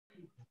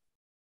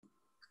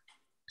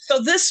So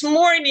this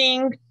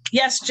morning,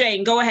 yes,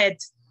 Jane, go ahead.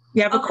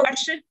 You have a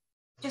question?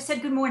 Just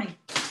said good morning.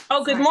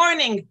 Oh, good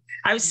morning.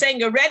 I was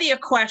saying already a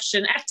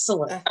question.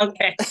 Excellent.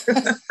 Okay.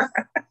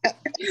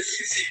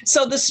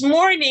 So this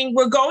morning,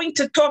 we're going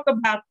to talk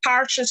about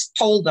Parshas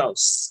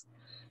Toldos,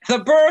 the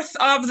birth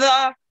of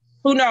the,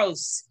 who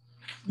knows?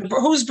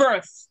 Whose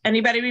birth?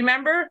 Anybody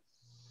remember?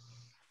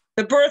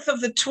 The birth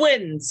of the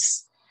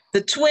twins.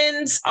 The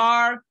twins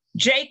are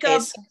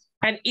Jacob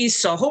and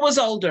Esau. Who was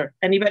older?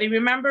 Anybody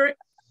remember?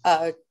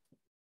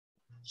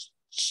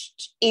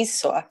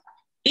 Esau.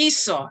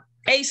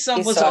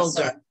 Esau was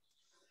older. Sorry.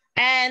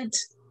 And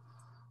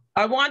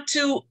I want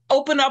to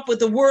open up with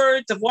the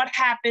words of what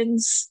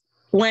happens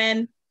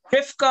when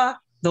Rivka,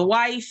 the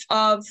wife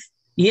of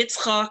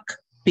Yitzchak,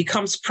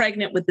 becomes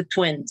pregnant with the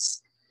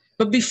twins.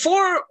 But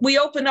before we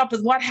open up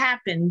with what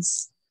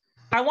happens,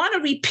 I want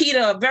to repeat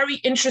a very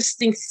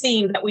interesting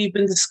theme that we've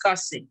been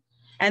discussing,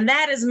 and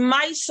that is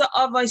Maisa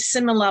Avos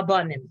Simul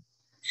Abanim,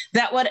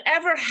 that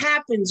whatever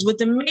happens with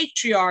the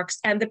matriarchs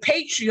and the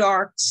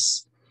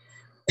patriarchs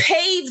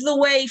pave the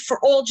way for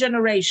all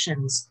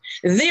generations.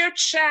 Their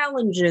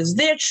challenges,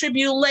 their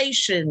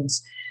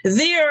tribulations,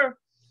 their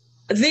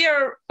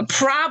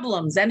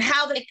problems and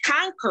how they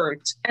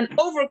conquered and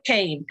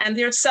overcame, and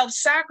their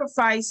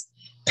self-sacrifice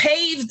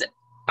paved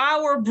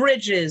our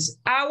bridges,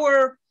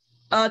 our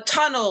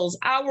tunnels,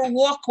 our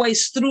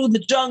walkways through the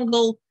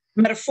jungle,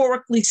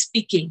 metaphorically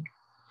speaking.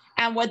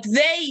 And what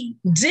they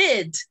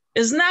did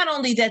is not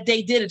only that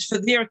they did it for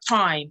their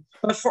time,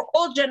 but for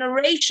all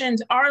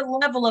generations, our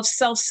level of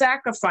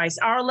self-sacrifice,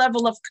 our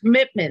level of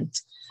commitment,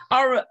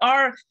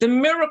 the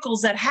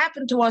miracles that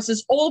happened to us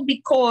is all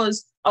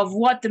because of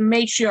what the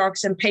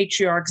matriarchs and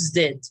patriarchs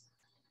did.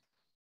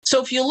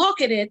 So if you look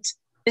at it,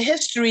 the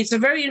history, it's a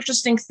very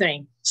interesting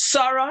thing.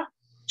 Sarah,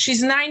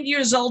 she's 9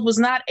 years old, was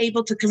not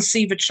able to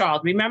conceive a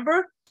child.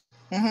 Remember?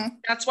 Mm-hmm.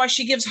 That's why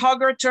she gives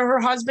Hagar to her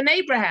husband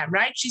Abraham,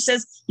 right? She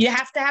says, you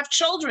have to have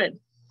children.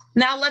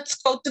 Now let's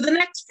go to the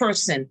next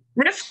person,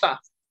 Rivka.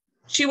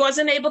 She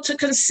wasn't able to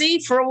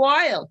conceive for a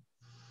while.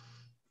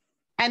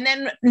 And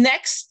then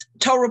next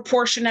Torah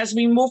portion, as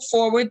we move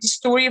forward, the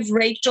story of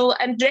Rachel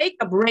and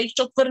Jacob.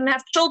 Rachel couldn't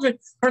have children.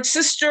 Her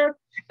sister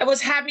was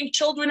having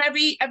children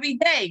every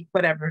day,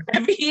 whatever,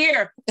 every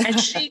year. And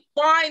she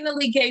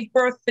finally gave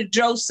birth to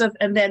Joseph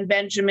and then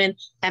Benjamin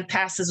and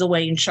passes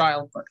away in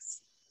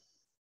childbirth.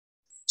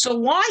 So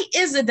why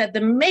is it that the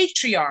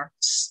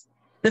matriarchs,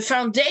 the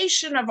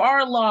foundation of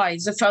our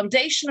lives, the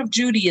foundation of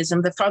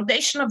Judaism, the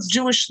foundation of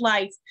Jewish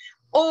life,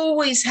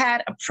 always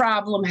had a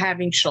problem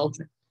having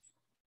children?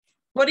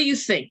 What do you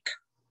think?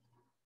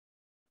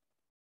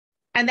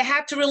 And they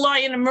had to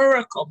rely on a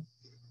miracle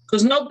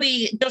because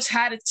nobody just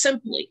had it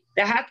simply.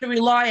 They had to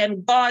rely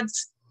on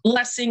God's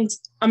blessings,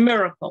 a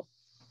miracle.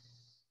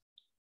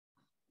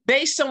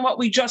 Based on what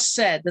we just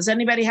said, does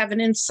anybody have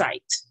an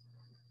insight?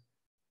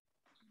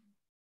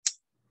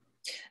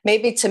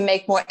 Maybe to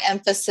make more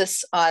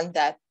emphasis on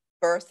that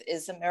birth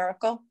is a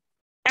miracle.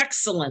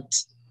 Excellent.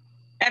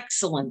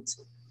 Excellent.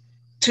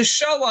 To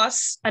show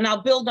us, and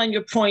I'll build on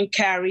your point,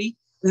 Carrie,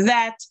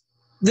 that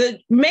the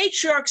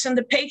matriarchs and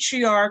the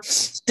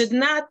patriarchs did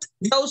not,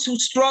 those who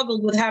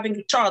struggled with having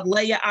a child,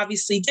 Leah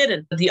obviously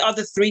didn't, but the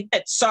other three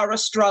did. Sarah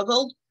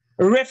struggled,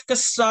 Rivka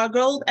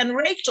struggled, and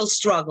Rachel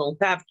struggled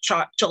to have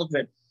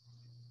children.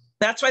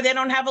 That's why they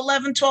don't have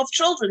 11, 12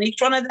 children.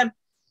 Each one of them,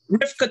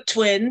 Rivka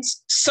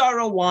twins,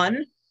 Sarah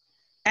one,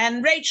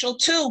 and Rachel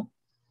two.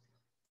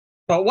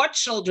 But what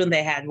children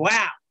they had,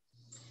 wow.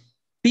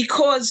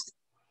 Because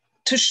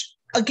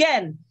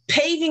again,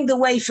 paving the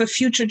way for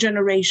future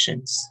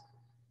generations.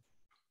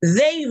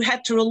 They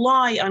had to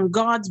rely on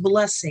God's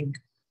blessing,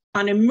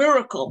 on a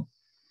miracle.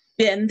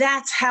 And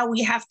that's how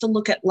we have to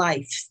look at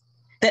life.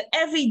 That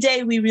every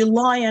day we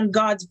rely on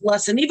God's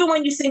blessing. Even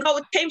when you think, oh,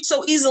 it came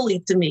so easily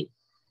to me.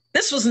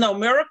 This was no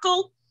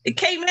miracle. It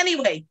came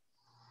anyway.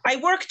 I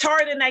worked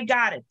hard and I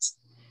got it.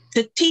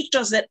 To teach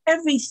us that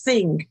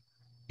everything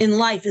in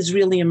life is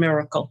really a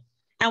miracle.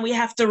 And we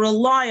have to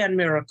rely on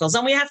miracles.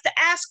 And we have to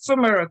ask for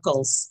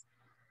miracles.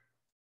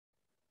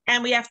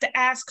 And we have to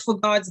ask for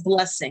God's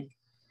blessing.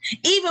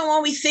 Even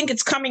when we think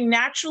it's coming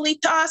naturally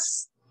to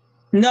us,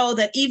 know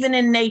that even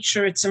in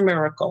nature, it's a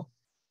miracle.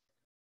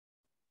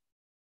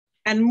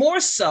 And more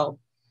so,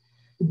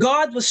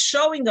 God was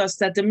showing us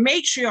that the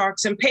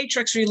matriarchs and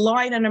patriarchs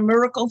relied on a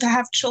miracle to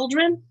have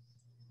children,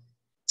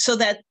 so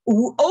that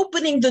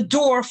opening the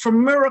door for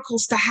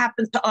miracles to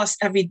happen to us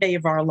every day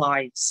of our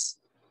lives.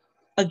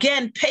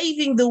 Again,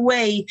 paving the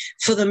way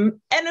for the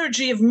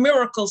energy of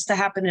miracles to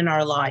happen in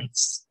our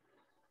lives.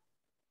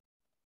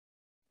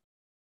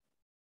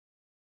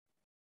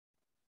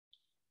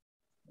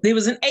 There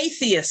was an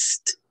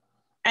atheist,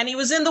 and he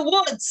was in the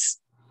woods,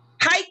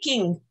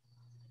 hiking,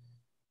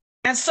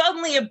 and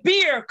suddenly a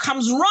bear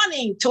comes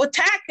running to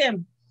attack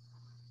him.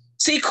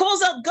 So he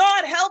calls out,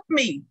 God, help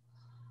me.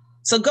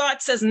 So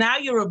God says, now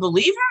you're a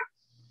believer?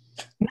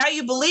 Now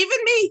you believe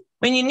in me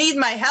when you need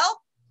my help?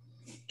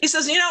 He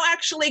says,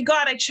 actually,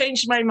 God, I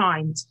changed my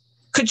mind.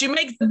 Could you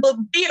make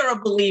the bear a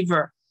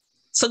believer?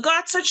 So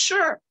God said,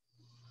 sure.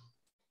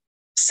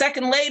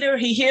 Second later,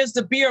 he hears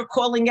the beer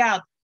calling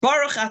out,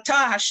 Baruch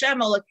atah Hashem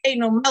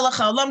Elokeinu melech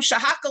haolam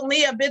shehakol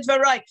niyeh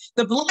bidvarai,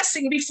 the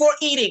blessing before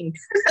eating.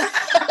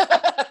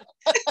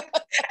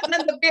 And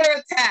then the bear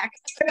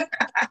attacked.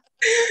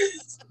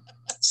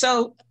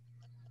 So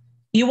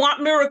you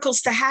want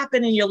miracles to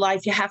happen in your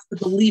life, you have to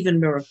believe in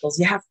miracles.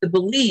 You have to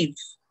believe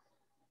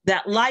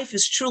that life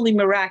is truly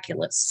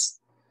miraculous.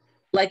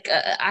 Like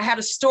I had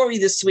a story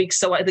this week.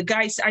 So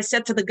I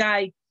said to the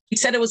guy, he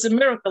said it was a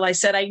miracle. I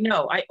said, I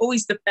know, I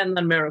always depend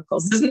on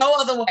miracles. There's no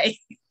other way.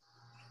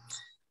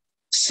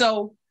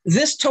 So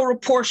this Torah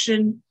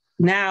portion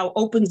now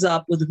opens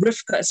up with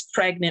Rivka is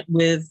pregnant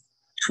with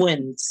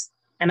twins.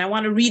 And I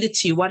want to read it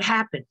to you. What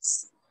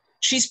happens?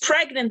 She's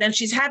pregnant and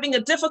she's having a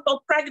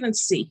difficult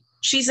pregnancy.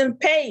 She's in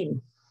pain.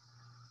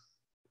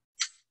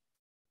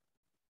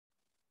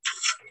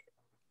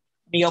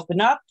 Let me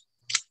open up.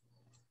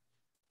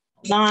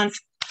 Hold on.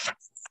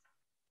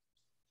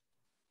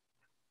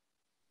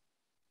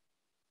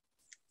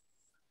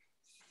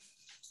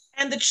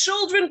 And the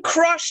children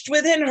crushed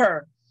within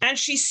her. And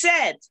she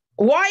said,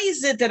 why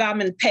is it that I'm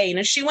in pain?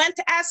 And she went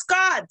to ask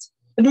God.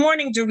 Good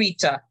morning,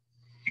 Dorita.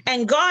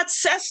 And God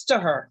says to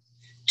her,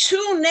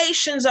 2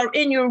 nations are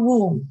in your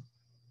womb,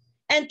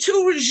 and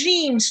 2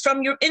 regimes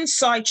from your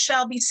inside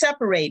shall be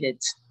separated.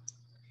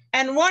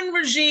 And 1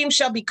 regime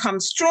shall become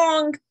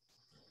strong,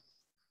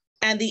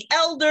 and the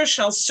elder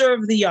shall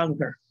serve the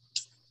younger.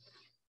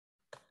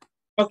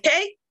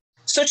 Okay?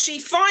 So she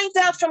finds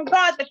out from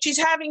God that she's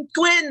having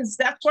twins.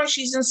 That's why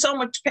she's in so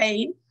much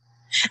pain.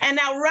 And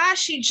now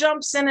Rashi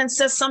jumps in and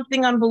says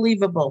something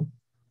unbelievable.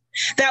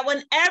 That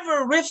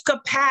whenever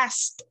Rivka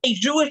passed a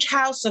Jewish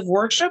house of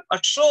worship, a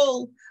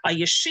shul, a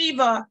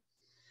yeshiva,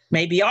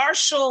 maybe our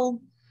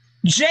shul,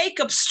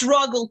 Jacob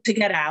struggled to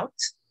get out.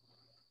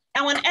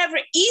 And whenever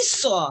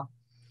Esau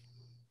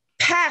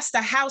passed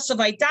a house of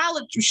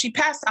idolatry, she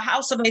passed a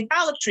house of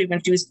idolatry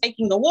when she was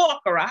taking a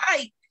walk or a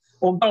hike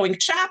or going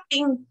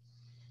shopping.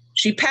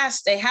 She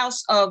passed a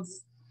house of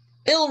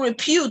ill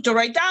repute or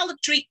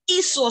idolatry.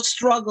 Esau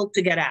struggled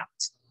to get out.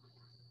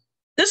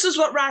 This is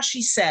what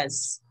Rashi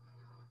says.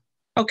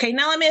 Okay,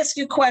 now let me ask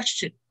you a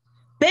question.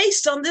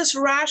 Based on this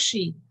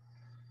Rashi,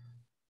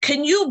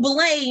 can you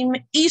blame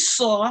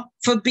Esau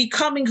for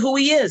becoming who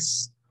he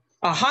is?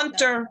 A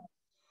hunter,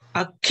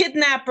 a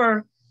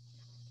kidnapper,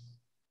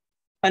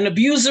 an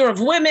abuser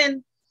of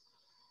women?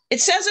 It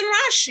says in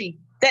Rashi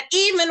that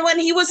even when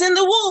he was in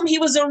the womb, he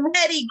was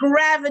already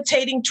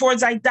gravitating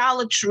towards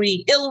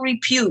idolatry, ill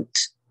repute.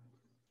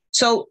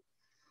 So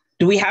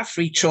do we have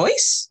free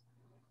choice?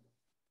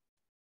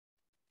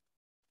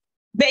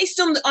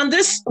 Based on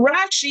this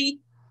Rashi,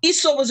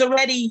 Esau was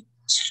already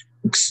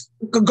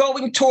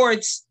going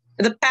towards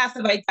the path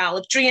of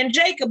idolatry. And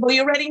Jacob, who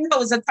you already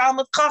know, is a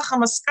Talmud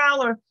Chacham, a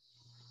scholar.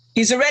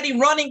 He's already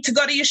running to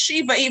go to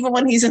yeshiva even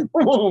when he's in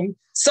the womb,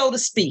 so to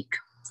speak.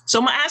 So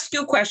I'm going to ask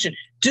you a question.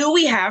 Do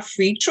we have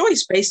free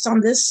choice based on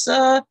this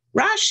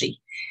Rashi?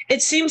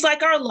 It seems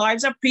like our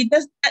lives are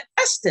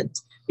predestined.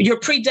 You're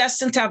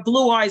predestined to have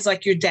blue eyes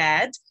like your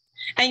dad,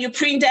 and you're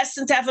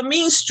predestined to have a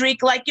mean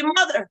streak like your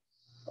mother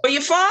or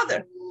your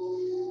father.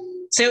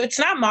 So it's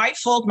not my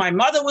fault. My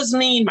mother was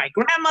mean. My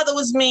grandmother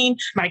was mean.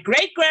 My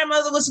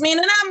great-grandmother was mean,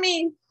 and I'm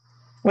mean.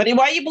 Why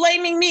are you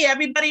blaming me?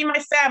 Everybody in my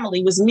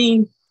family was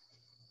mean.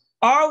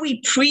 Are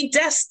we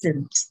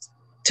predestined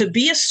to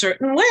be a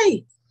certain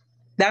way?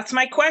 That's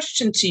my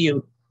question to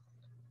you.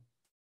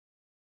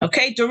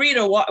 Okay,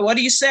 Dorita, what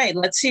do you say?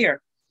 Let's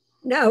hear.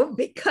 No,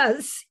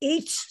 because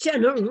each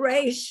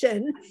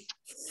generation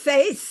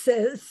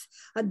faces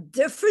a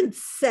different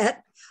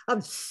set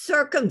of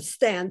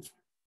circumstances.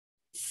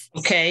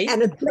 Okay.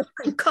 And a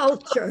different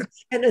culture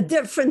and a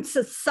different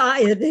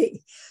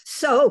society.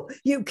 So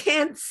you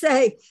can't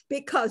say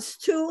because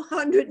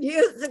 200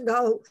 years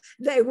ago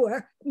they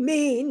were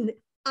mean,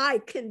 I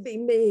can be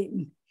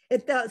mean.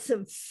 It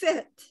doesn't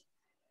fit.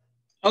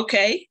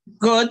 Okay,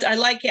 good. I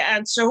like your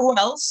answer. Who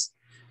else?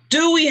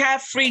 Do we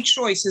have free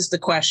choice is the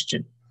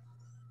question.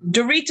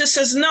 Dorita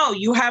says, no,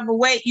 you have a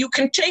way. You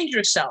can change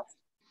yourself.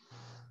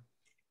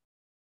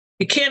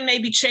 You can't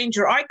maybe change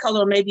your eye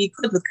color. Maybe you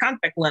could with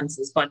contact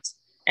lenses, but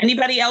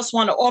anybody else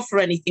want to offer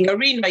anything?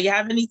 Arena, you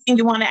have anything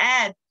you want to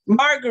add?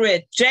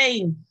 Margaret,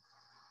 Jane.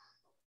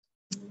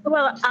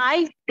 Well,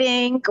 I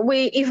think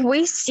if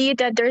we see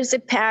that there's a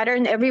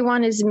pattern,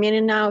 everyone is mean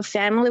in our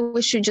family,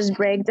 we should just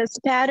break this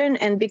pattern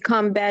and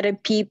become better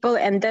people.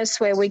 And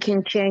this way we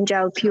can change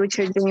our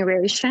future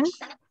generation.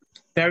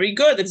 Very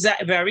good.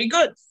 Exactly. Very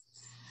good.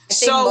 I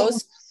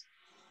think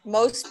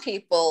most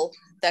people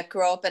that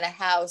grow up in a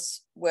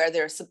house where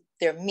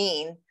they're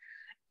mean,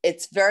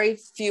 it's very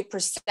few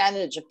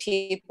percentage of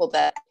people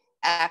that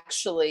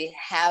actually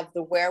have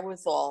the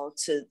wherewithal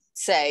to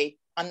say,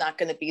 I'm not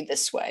going to be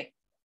this way.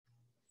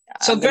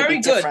 So very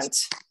good.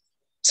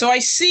 So I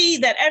see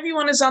that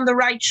everyone is on the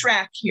right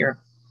track here,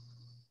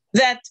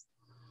 that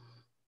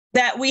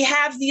we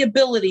have the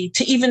ability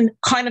to even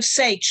kind of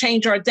say,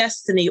 change our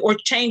destiny or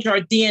change our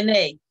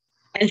DNA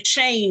and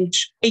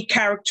change a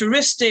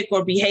characteristic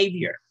or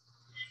behavior.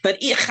 But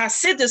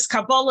Hasidus,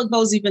 Kabbalah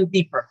goes even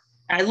deeper.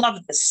 I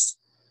love this.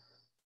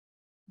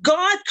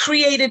 God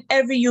created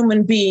every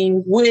human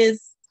being with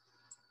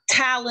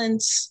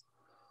talents,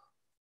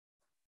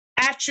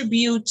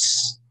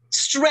 attributes,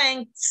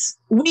 strengths,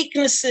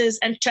 weaknesses,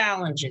 and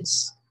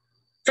challenges.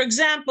 For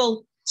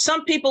example,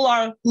 some people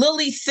are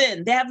lily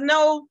thin. They have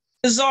no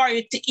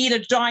desire to eat a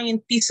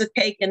giant piece of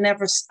cake and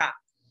never stop.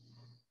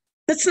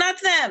 That's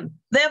not them.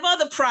 They have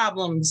other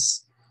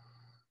problems.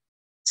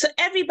 So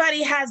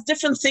everybody has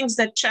different things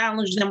that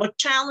challenge them. What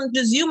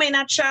challenges you may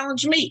not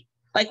challenge me.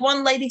 Like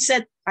one lady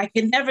said, I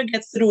can never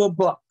get through a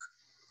book.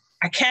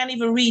 I can't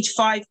even read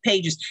 5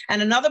 pages.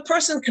 And another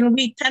person can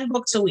read 10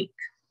 books a week.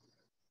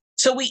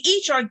 So we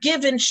each are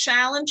given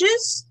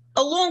challenges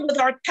along with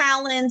our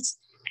talents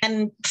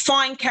and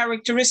fine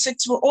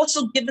characteristics. We're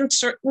also given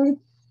certain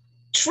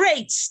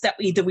traits that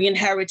either we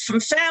inherit from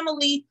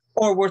family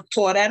or we're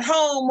taught at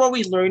home or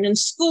we learn in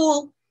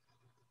school.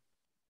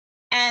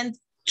 And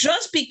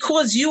just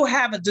because you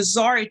have a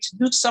desire to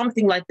do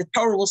something like the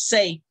Torah will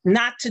say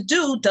not to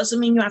do doesn't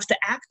mean you have to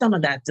act on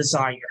that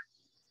desire.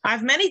 I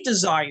have many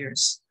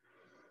desires.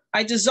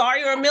 I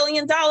desire $1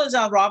 million.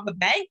 I'll rob a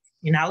bank.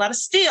 You're not allowed to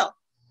steal.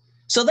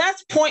 So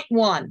that's point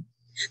one,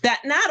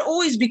 that not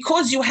always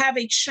because you have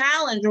a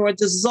challenge or a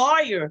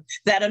desire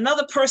that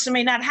another person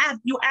may not have,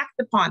 you act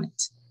upon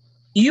it.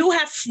 You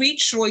have free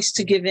choice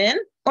to give in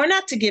or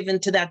not to give in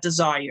to that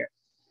desire.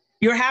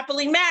 You're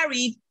happily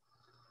married,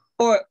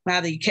 or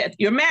rather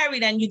you're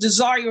married and you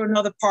desire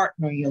another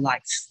partner in your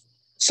life.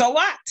 So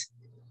what?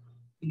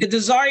 You could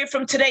desire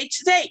from today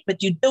to date,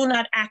 but you do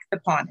not act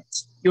upon it.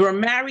 You're a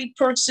married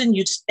person,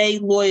 you stay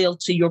loyal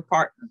to your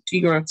partner, to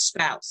your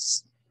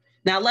spouse.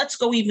 Now let's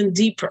go even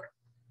deeper.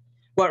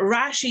 What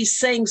Rashi is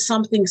saying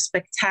something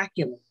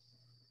spectacular,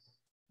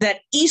 that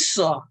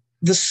Esau,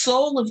 the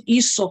soul of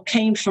Esau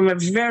came from a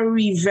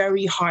very,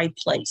 very high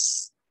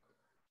place.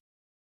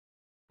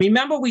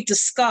 Remember we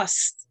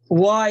discussed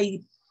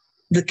why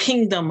the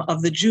kingdom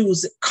of the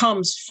Jews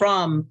comes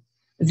from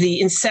the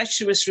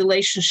incestuous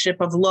relationship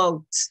of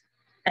Lot,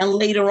 and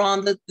later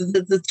on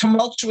the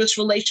tumultuous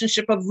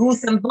relationship of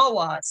Ruth and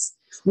Boaz.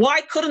 Why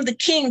couldn't the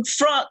king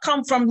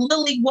come from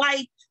lily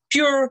white,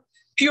 pure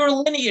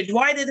lineage?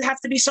 Why did it have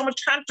to be so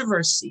much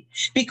controversy?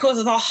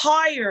 Because the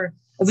higher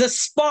the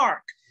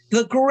spark,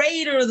 the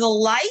greater the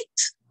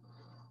light,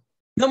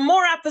 the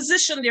more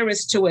opposition there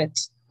is to it.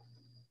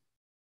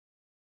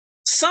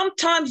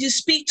 Sometimes you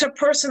speak to a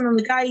person and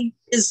the guy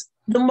is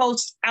the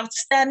most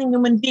outstanding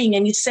human being,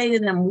 and you say to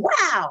them,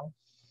 wow,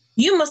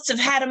 you must have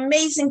had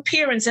amazing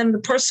parents. And the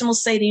person will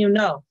say to you,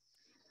 no,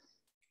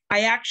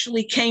 I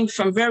actually came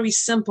from very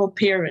simple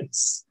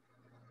parents.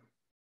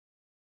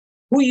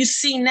 Who you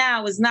see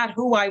now is not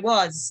who I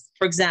was,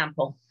 for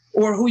example,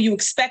 or who you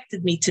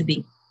expected me to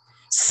be.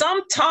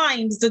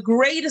 Sometimes the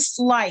greatest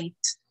light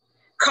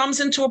comes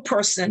into a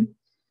person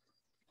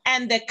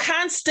and the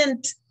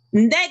constant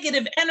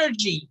negative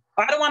energy,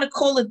 I don't want to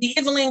call it the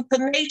evil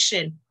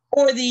inclination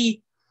or the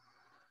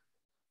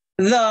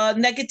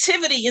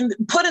negativity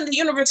put in the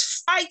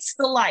universe, fights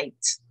the light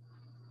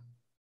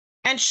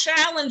and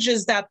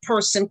challenges that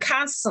person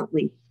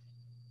constantly.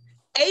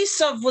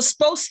 Esau was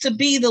supposed to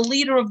be the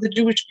leader of the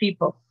Jewish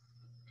people.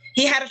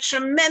 He had a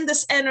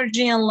tremendous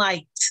energy and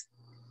light.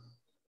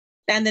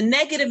 And the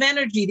negative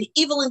energy, the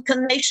evil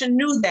inclination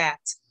knew that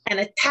and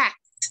attacked.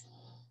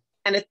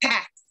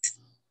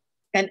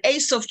 And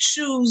Esau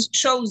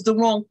chose the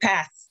wrong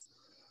path.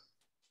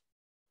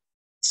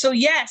 So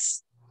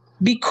yes,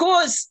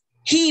 because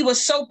he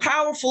was so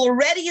powerful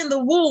already in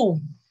the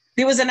womb,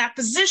 there was an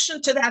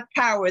opposition to that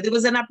power. There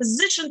was an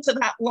opposition to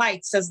that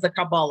light, says the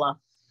Kabbalah.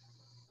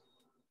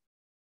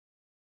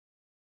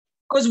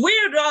 Because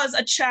where does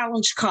a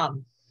challenge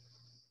come?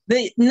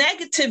 The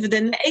negative,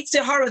 the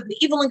Yetzer Hara, the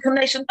evil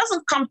inclination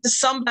doesn't come to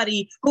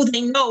somebody who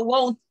they know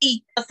won't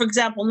eat, for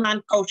example,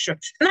 non-kosher.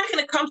 They're not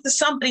going to come to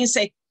somebody and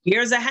say,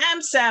 here's a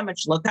ham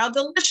sandwich, look how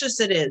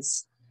delicious it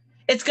is.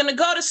 It's going to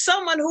go to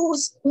someone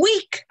who's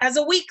weak, as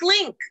a weak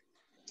link.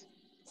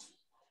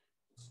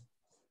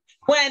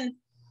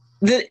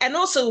 And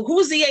also,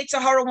 who's the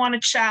Yetzer Hara want to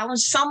challenge?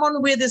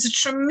 Someone where there's a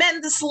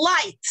tremendous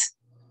light.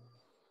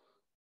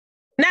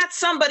 Not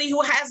somebody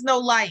who has no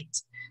light.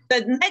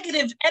 The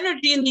negative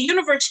energy in the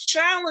universe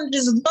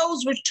challenges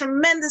those with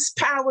tremendous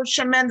power,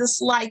 tremendous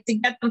light to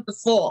get them to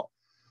fall.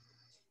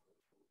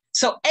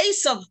 So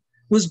Esau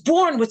was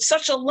born with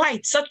such a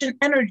light, such an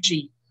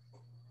energy,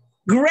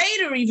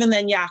 greater even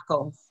than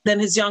Yaakov, than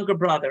his younger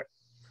brother.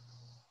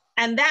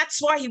 And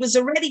that's why he was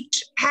already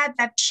had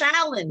that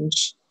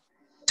challenge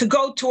to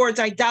go towards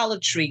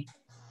idolatry,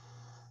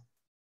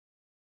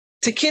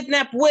 to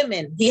kidnap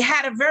women. He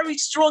had a very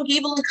strong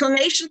evil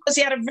inclination because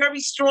he had a very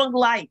strong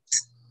light.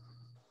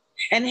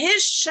 And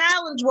his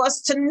challenge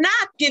was to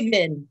not give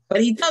in,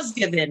 but he does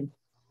give in.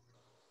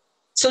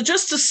 So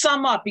just to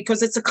sum up,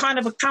 because it's a kind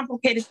of a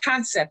complicated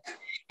concept,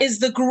 is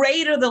the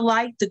greater the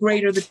light, the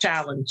greater the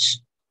challenge.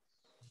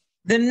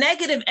 The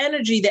negative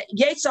energy, that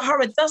Yetzer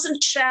Hara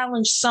doesn't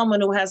challenge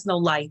someone who has no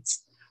light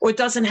or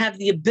doesn't have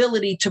the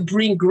ability to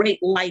bring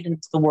great light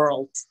into the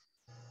world.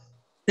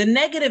 The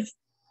negative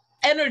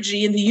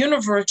energy in the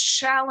universe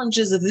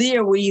challenges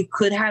there where you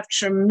could have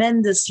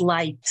tremendous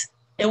light.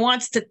 It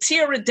wants to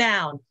tear it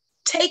down,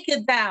 take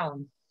it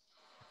down,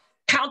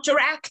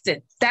 counteract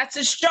it. That's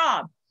his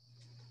job.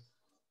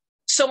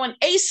 So when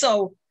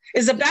Esau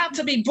is about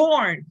to be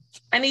born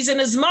and he's in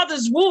his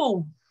mother's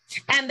womb,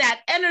 and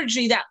that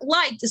energy, that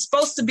light is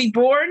supposed to be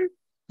born,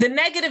 the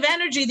negative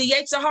energy, the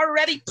Yetzer Hara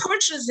already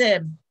pushes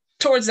him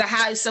towards a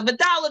house of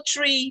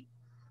idolatry,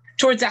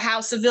 towards a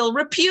house of ill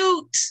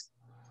repute.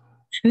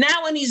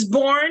 Now when he's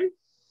born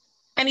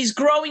and he's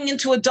growing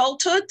into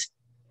adulthood,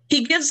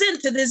 he gives in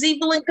to this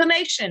evil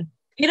inclination.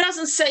 He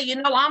doesn't say,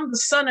 I'm the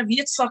son of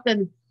Yitzchak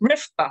and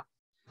Rivka.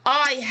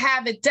 I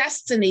have a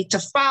destiny to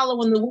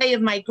follow in the way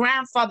of my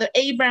grandfather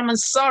Abraham and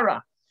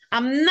Sarah.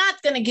 I'm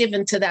not going to give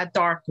in to that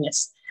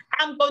darkness.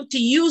 I'm going to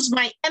use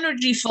my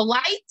energy for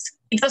light.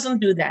 He doesn't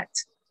do that.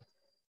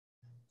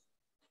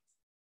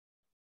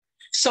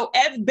 So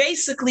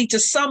basically, to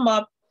sum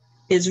up,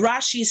 is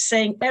Rashi is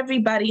saying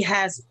everybody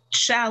has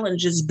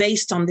challenges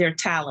based on their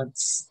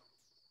talents.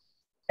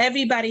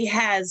 Everybody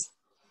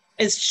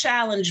is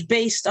challenged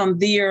based on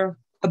their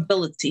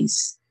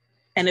abilities.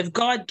 And if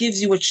God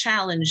gives you a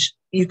challenge,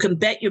 you can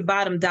bet your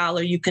bottom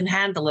dollar you can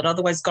handle it.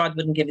 Otherwise, God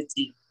wouldn't give it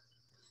to you.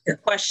 The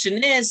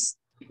question is,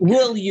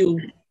 will you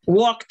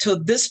walk to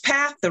this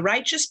path, the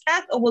righteous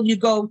path, or will you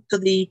go to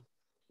the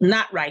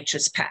not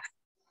righteous path?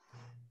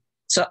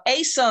 So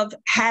Esau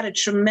had a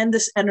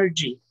tremendous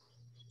energy.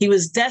 He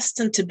was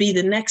destined to be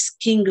the next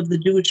king of the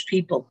Jewish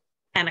people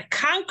and a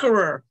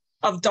conqueror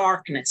of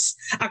darkness,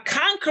 a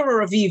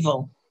conqueror of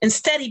evil.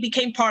 Instead, he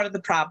became part of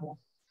the problem.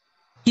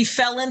 He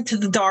fell into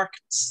the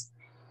darkness.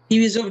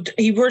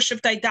 He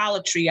worshipped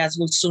idolatry, as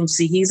we'll soon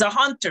see. He's a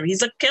hunter.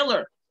 He's a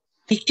killer.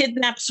 He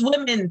kidnaps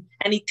women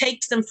and he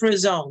takes them for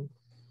his own.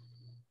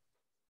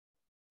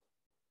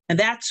 And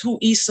that's who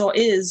Esau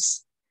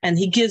is. And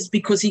he gives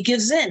because he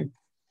gives in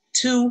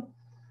to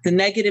the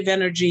negative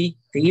energy,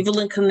 the evil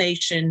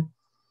inclination.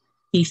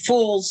 He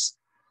falls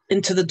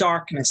into the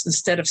darkness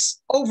instead of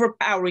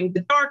overpowering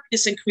the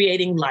darkness and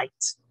creating light.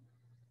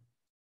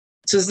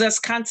 So is this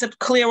concept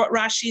clear what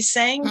Rashi is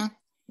saying?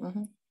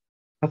 Mm-hmm.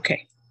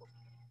 Okay.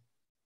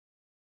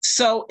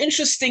 So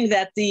interesting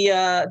that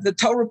the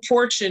Torah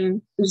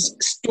portion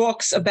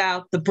talks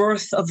about the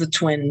birth of the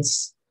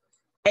twins.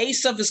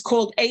 Esav is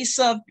called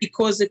Esav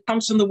because it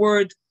comes from the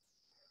word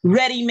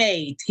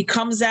ready-made. He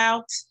comes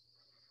out,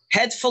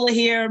 head full of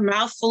hair,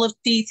 mouth full of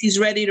teeth, he's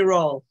ready to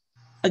roll.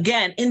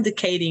 Again,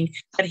 indicating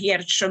that he had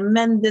a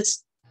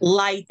tremendous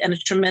light and a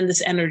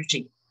tremendous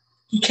energy.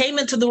 He came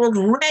into the world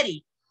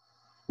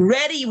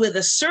ready with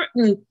a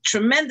certain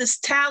tremendous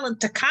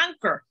talent to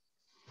conquer.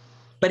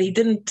 But he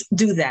didn't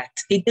do that.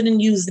 He didn't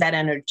use that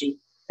energy.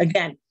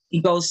 Again,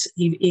 he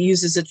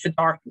uses it for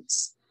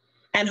darkness.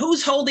 And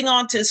who's holding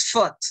on to his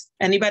foot?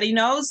 Anybody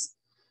knows?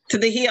 To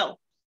the heel.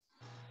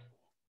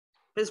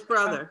 His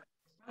brother.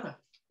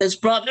 His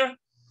brother.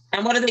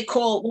 And what do they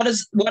call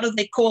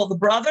the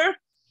brother?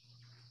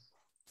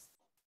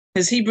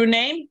 His Hebrew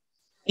name?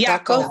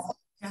 Yaakov.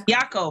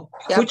 Yaakov,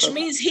 which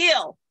means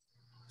heel.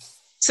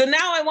 So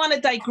now I want to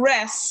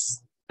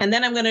digress. And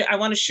then I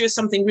want to share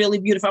something really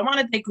beautiful. I want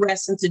to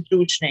digress into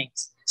Jewish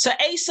names. So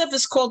Esav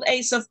is called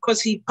Esav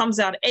because he comes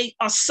out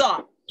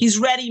Asa. He's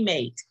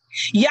ready-made.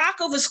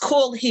 Yaakov is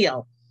called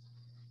heel.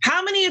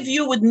 How many of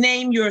you would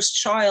name your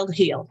child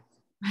heel?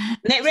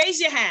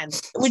 Raise your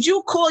hand. Would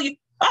you call you?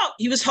 Oh,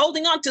 he was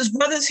holding on to his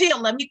brother's heel.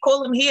 Let me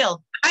call him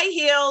heel. Hi,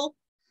 heel.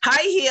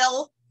 Hi,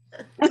 heel.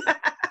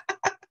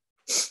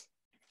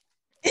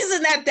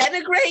 Isn't that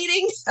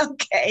denigrating?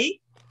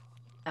 Okay.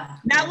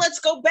 Now let's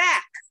go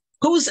back.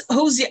 Who's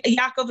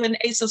Yaakov and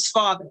Esau's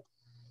father?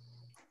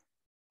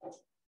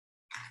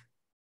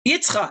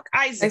 Yitzchak,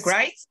 Isaac,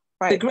 right?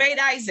 The great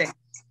Isaac.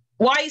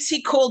 Why is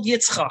he called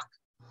Yitzchak?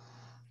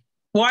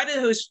 Why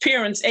did his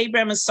parents,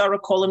 Abraham and Sarah,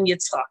 call him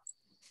Yitzchak?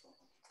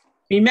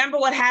 Remember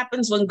what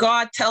happens when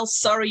God tells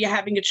Sarah you're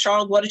having a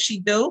child? What does she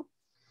do?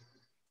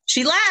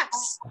 She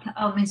laughs.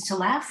 Oh, means to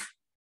laugh?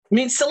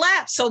 Means to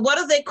laugh. So what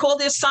do they call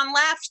their son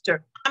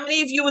laughter? How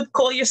many of you would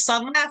call your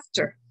son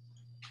laughter?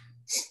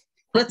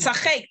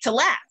 L'tzachek, to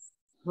laugh.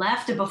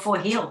 Laughter before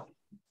heel.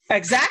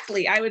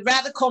 Exactly. I would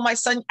rather call my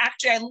son,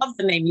 actually, I love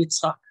the name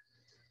Yitzchak.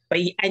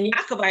 And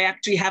Yaakov, I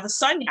actually have a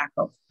son,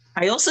 Yaakov.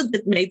 I also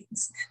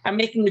I'm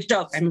making a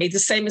joke. I made the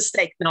same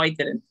mistake. No, I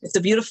didn't. It's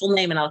a beautiful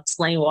name, and I'll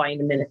explain why in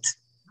a minute.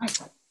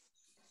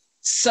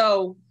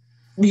 So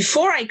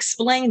before I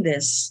explain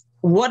this,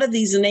 what are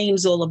these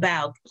names all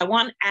about? I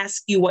want to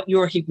ask you what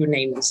your Hebrew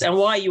name is and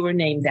why you were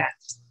named that.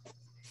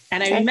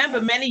 And I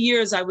remember many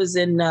years I was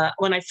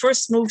when I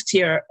first moved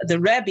here, the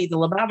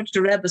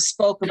Lubavitcher Rebbe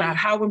spoke about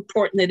how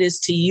important it is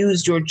to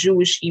use your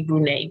Jewish Hebrew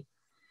name.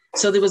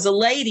 So there was a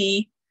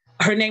lady,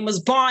 her name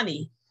was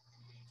Bonnie,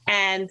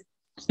 and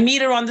I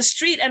meet her on the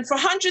street. And for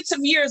hundreds of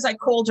years, I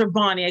called her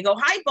Bonnie. I go,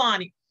 hi,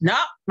 Bonnie. No,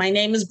 my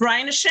name is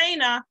Brian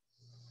Ashena.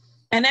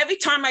 And every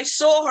time I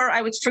saw her,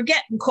 I would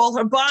forget and call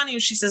her Bonnie.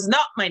 And she says, no,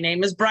 my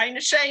name is Brian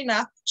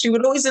Ashena. She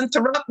would always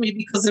interrupt me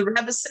because the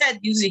Rebbe said,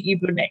 use a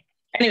Hebrew name.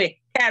 Anyway,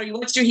 Carrie,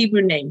 what's your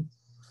Hebrew name?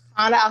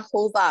 Hana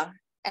Ahuva.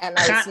 and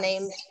I was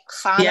named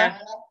Chana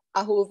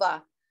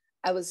Ahuva.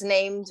 I was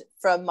named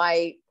from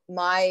my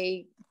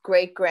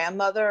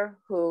great-grandmother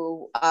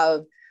who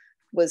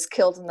was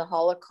killed in the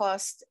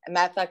Holocaust. As a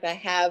matter of fact,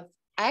 I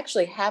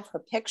actually have her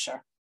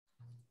picture.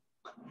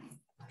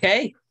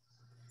 Okay.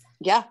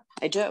 Yeah,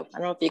 I do. I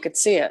don't know if you could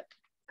see it.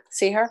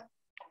 See her?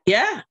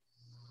 Yeah.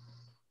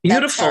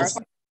 Beautiful.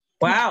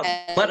 Wow.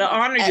 And, what an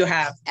honor you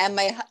have. And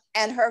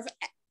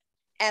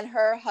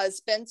her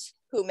husband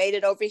who made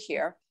it over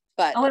here.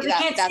 But we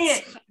can't see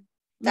it.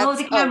 Lower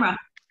the camera.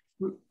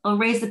 Or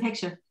raise the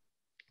picture.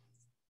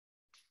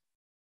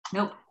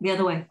 Nope, the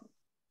other way.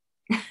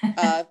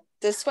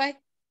 This way?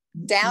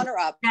 Down or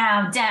up?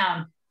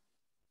 Down.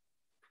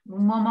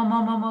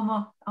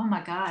 More. Oh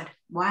my God.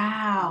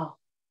 Wow.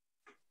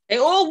 They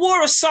all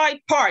wore a side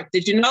part.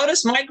 Did you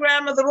notice? My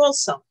grandmother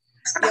also.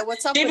 Yeah,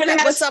 what's up with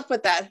that? What's up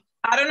with that?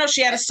 I don't know.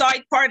 She had a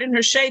side part in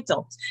her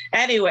shaitel.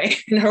 Anyway,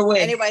 in her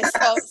wig. Anyway,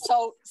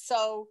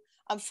 so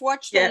I'm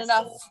fortunate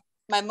enough.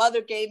 My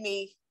mother gave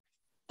me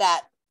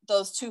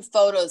those two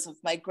photos of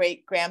my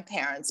great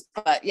grandparents.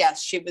 But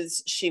yes, she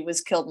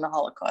was killed in the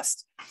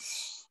Holocaust.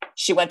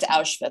 She went to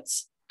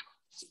Auschwitz.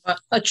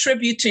 A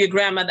tribute to your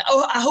grandmother.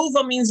 Oh,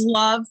 Ahuva means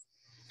love.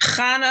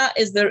 Chana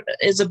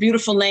is a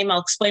beautiful name.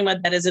 I'll explain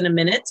what that is in a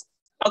minute.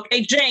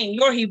 Okay, Jane,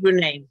 your Hebrew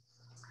name.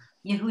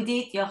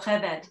 Yehudit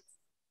Yocheved.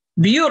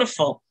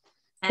 Beautiful.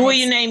 And who are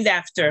you named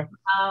after?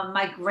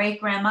 My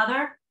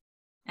great-grandmother,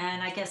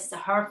 and I guess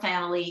her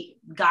family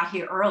got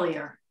here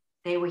earlier.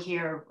 They were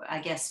here, I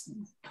guess,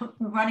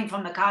 running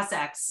from the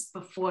Cossacks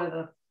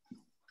before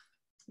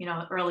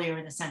earlier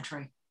in the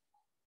century.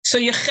 So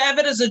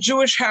Yocheved is a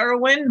Jewish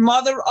heroine,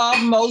 mother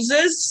of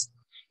Moses.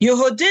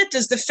 Yehudit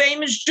is the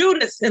famous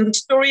Judith in the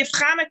story of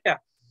Hanukkah.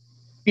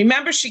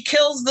 Remember, she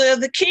kills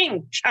the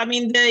king.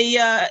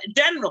 The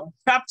general,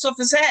 chops off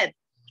his head.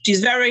 She's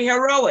very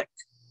heroic.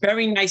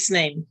 Very nice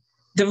name.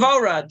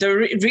 Devora,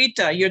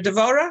 Rita, you're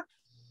Devora?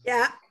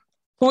 Yeah.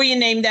 Who are you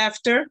named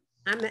after?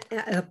 I'm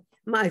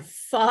my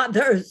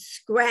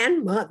father's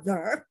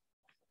grandmother,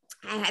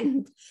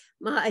 and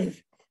my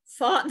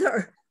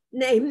father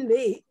named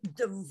me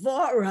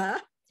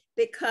Devora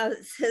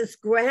because his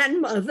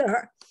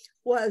grandmother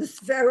was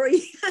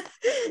very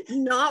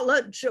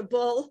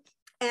knowledgeable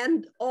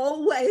and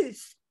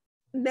always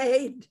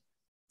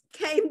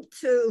came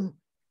to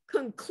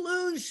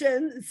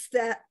conclusions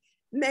that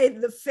made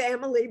the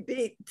family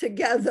be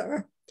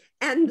together.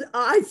 And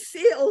I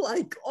feel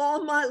like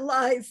all my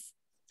life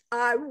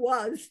I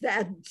was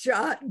that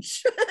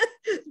judge,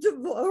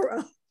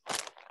 Devora.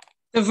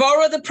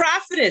 Devora the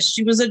prophetess.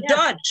 She was a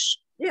judge.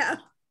 Yeah.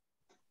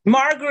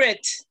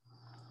 Margaret.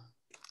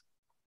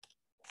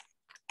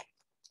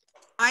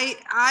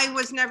 I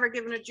was never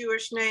given a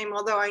Jewish name,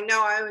 although I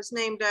know I was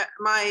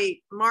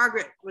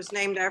Margaret was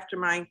named after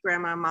my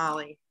grandma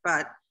Molly,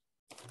 but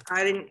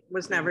I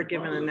was never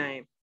given a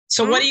name.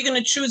 So what are you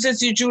going to choose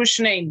as your Jewish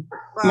name,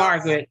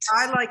 Margaret?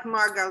 I like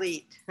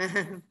Margalit.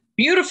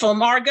 Beautiful,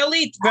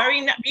 Margalit.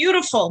 Very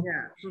beautiful.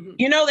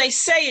 Yeah. They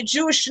say a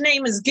Jewish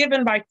name is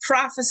given by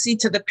prophecy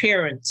to the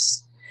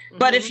parents.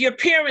 But if your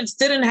parents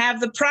didn't have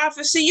the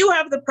prophecy, you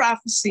have the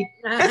prophecy.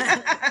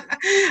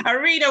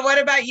 Arita, what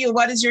about you?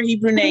 What is your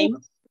Hebrew name?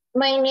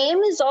 My name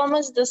is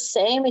almost the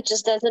same. It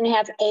just doesn't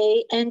have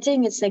a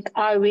ending. It's like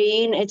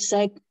Irene. It's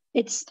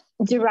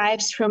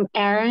derives from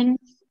Aaron.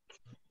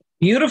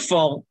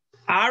 Beautiful.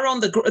 Aaron,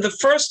 the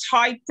first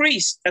high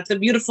priest. That's a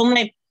beautiful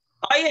name.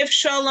 Oyev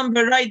Shalom,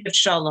 Bereid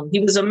Shalom. He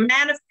was a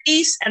man of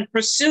peace and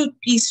pursued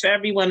peace for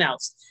everyone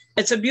else.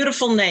 It's a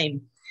beautiful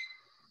name.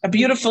 A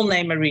beautiful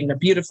name, Arina.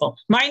 Beautiful.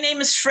 My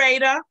name is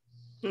Freida.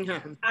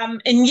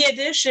 In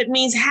Yiddish, it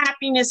means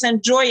happiness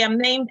and joy. I'm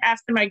named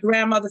after my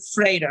grandmother,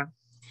 Freida,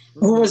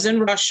 who was in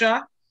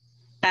Russia.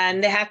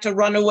 And they had to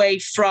run away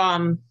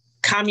from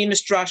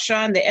communist Russia.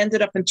 And they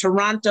ended up in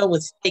Toronto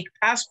with fake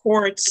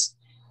passports.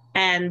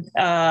 And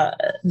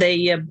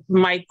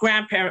my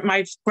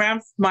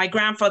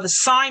grandfather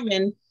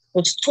Simon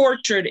was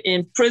tortured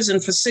in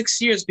prison for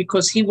 6 years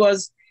because he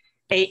was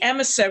an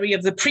emissary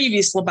of the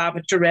previous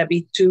Lubavitcher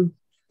Rebbe to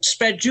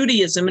spread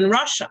Judaism in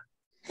Russia.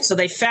 So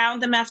they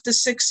found him after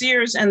 6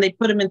 years and they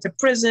put him into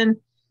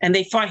prison. And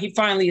he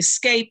finally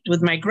escaped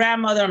with my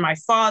grandmother and my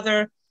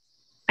father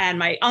and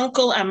my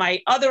uncle and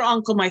my other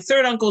uncle. My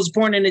third uncle was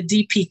born in a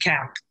DP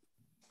camp.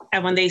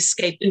 And when they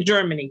escaped in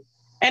Germany.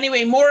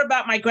 Anyway, more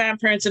about my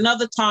grandparents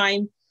another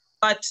time,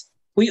 but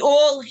we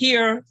all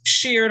here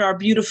shared our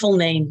beautiful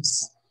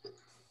names.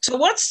 So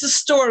what's the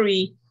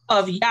story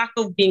of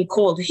Yaakov being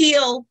called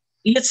heel,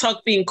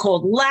 Yitzhak being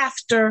called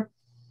laughter?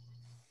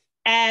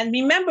 And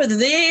remember,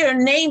 their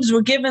names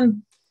were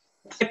given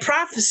by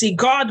prophecy.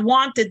 God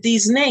wanted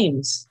these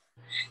names.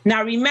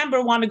 Now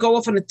remember, want to go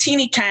off on a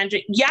teeny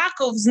tangent.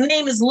 Yaakov's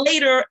name is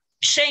later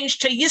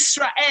changed to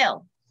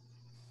Yisrael,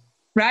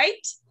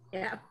 right?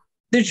 Yeah.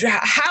 The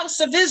house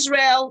of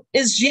Israel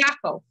is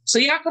Yaakov. So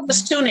Yaakov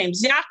has two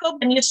names, Yaakov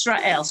and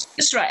Yisrael. So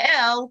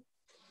Yisrael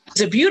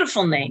is a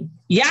beautiful name.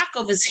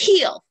 Yaakov is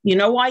heel. You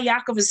know why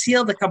Yaakov is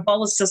heel? The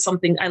Kabbalah says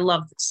something. I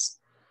love this.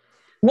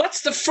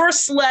 What's the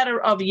first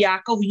letter of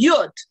Yaakov?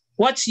 Yud.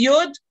 What's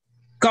Yud?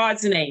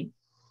 God's name.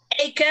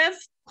 Akev,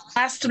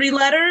 last 3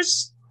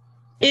 letters,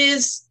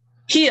 is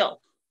heel.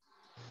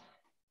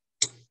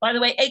 By the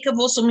way, Akev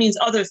also means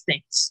other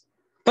things.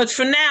 But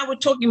for now, we're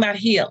talking about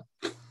heel.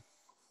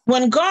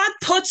 When God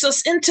puts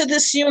us into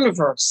this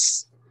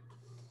universe,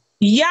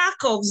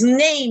 Yaakov's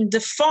name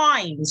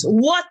defines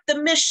what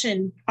the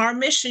mission, our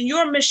mission,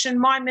 your mission,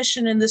 my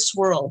mission in this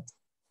world.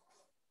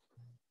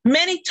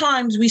 Many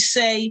times we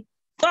say,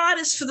 God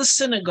is for the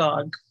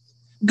synagogue.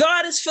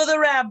 God is for the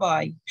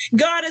rabbi.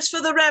 God is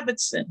for the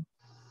rebbitzin.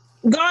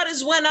 God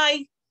is when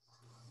I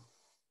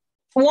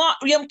want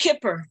Yom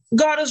Kippur.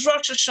 God is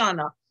Rosh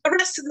Hashanah. The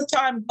rest of the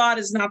time, God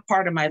is not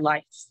part of my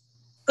life.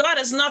 God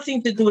has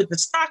nothing to do with the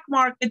stock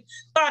market.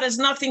 God has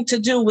nothing to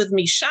do with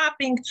me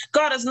shopping.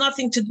 God has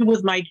nothing to do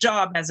with my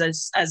job as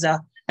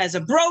a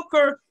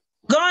broker.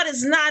 God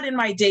is not in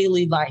my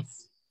daily life.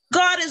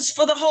 God is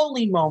for the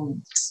holy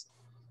moments.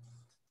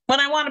 When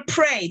I want to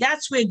pray,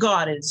 that's where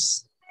God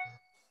is.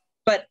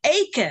 But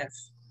Akev,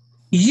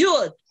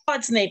 Yud,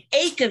 God's name,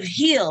 Akev,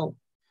 heel,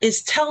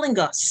 is telling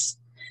us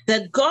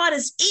that God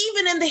is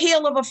even in the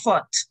heel of a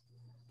foot.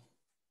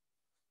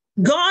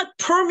 God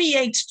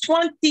permeates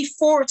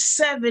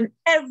 24/7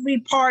 every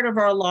part of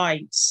our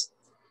lives.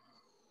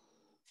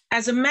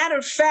 As a matter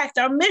of fact,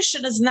 our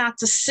mission is not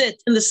to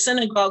sit in the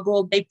synagogue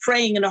all day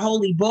praying in a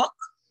holy book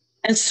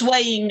and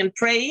swaying and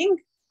praying.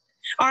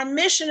 Our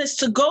mission is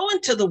to go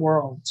into the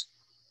world,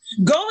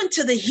 go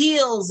into the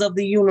heels of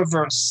the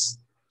universe,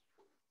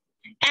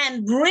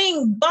 and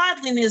bring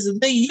godliness,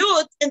 the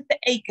Yud, into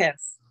Akev,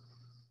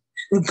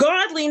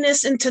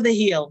 godliness into the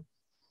heel.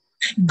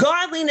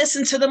 Godliness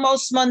into the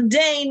most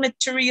mundane,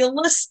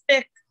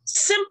 materialistic,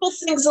 simple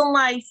things in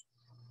life.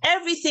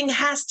 Everything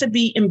has to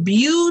be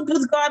imbued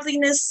with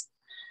godliness,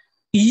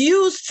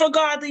 used for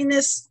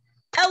godliness,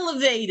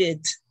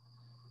 elevated.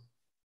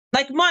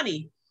 Like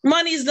money.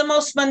 Money is the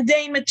most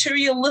mundane,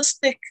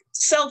 materialistic,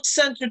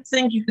 self-centered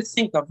thing you could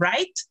think of,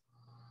 right?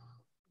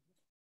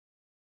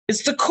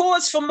 It's the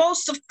cause for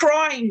most of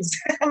crimes.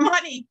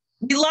 Money.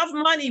 We love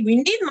money. We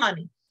need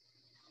money.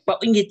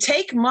 But when you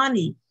take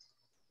money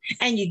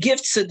and you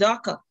give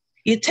tzedakah,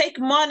 you take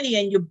money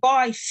and you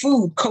buy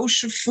food,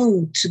 kosher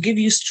food to give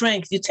you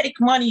strength. You take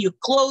money, you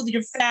clothe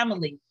your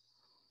family,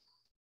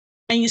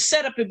 and you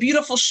set up a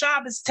beautiful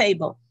Shabbos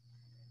table.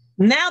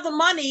 Now the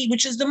money,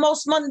 which is the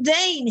most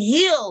mundane,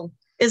 heel,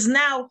 is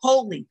now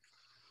holy.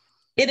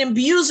 It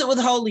imbues it with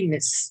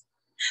holiness.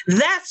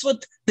 That's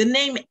what the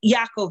name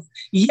Yaakov,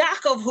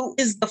 who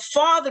is the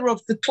father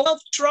of the 12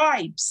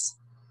 tribes,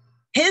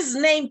 his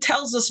name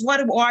tells us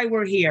why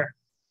we're here.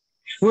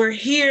 We're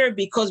here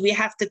because we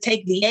have to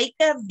take the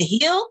Akev, the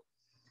heel,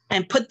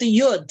 and put the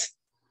Yud,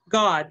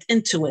 God,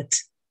 into it.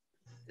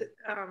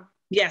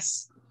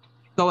 Yes,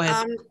 go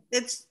ahead.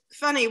 It's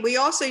funny. We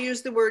also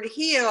use the word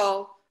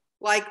heel,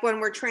 like when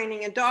we're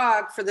training a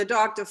dog, for the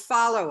dog to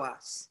follow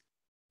us.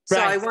 So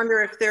right. I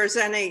wonder if there's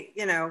any,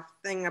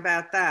 thing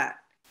about that.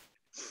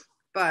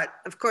 But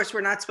of course,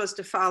 we're not supposed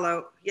to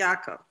follow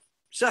Yaakov.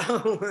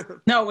 So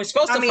no, we're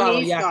supposed to follow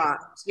Esau, Yaakov.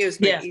 Excuse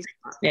me. Yeah.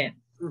 Yeah.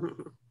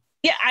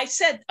 Yeah, I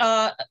said,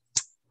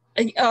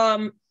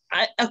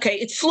 okay,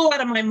 it flew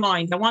out of my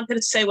mind. I wanted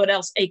to say what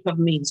else Akev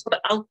means, but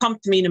I'll come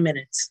to me in a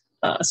minute.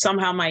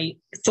 Somehow my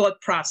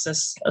thought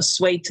process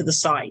swayed to the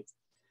side.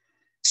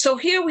 So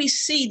here we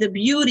see the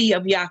beauty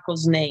of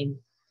Yaakov's name.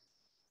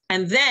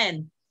 And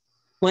then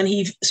when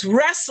he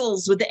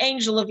wrestles with the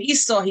angel of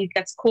Esau, he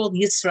gets called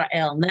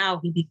Yisrael.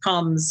 Now he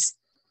becomes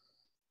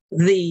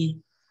the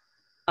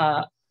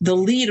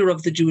leader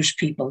of the Jewish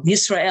people.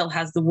 Yisrael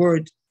has the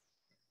word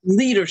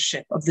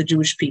leadership of the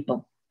Jewish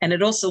people. And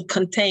it also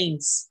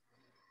contains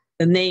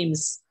the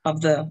names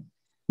of the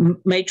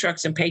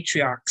matriarchs and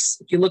patriarchs.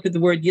 If you look at the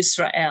word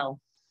Yisrael,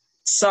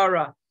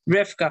 Sarah,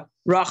 Rivka,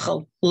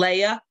 Rachel,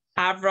 Leah,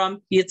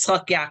 Avram,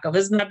 Yitzchak, Yaakov.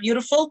 Isn't that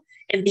beautiful?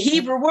 In the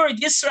Hebrew word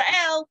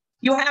Yisrael,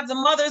 you have the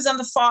mothers and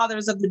the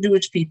fathers of the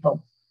Jewish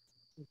people.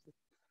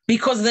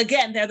 Because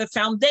again, they're the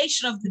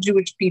foundation of the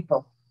Jewish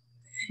people.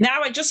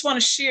 Now I just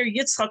want to share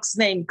Yitzchak's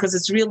name because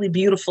it's really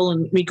beautiful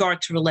in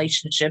regard to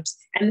relationships.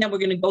 And then we're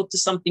going to go to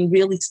something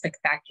really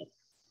spectacular.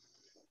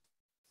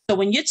 So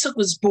when Yitzchak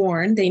was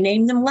born, they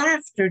named him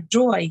Laughter,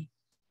 Joy.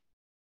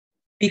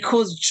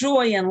 Because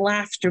joy and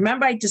laughter,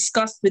 remember I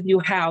discussed with you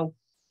how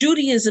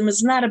Judaism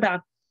is not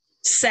about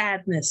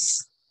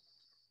sadness.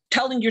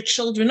 Telling your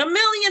children, 1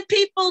 million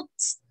people,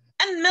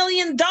 1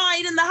 million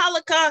died in the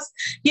Holocaust.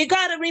 You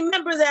got to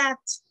remember that.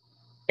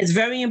 It's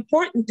very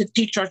important to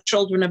teach our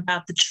children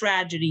about the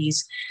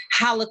tragedies,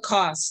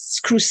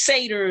 Holocausts,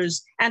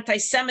 Crusaders,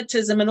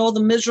 anti-Semitism, and all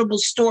the miserable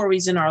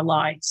stories in our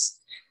lives.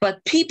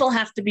 But people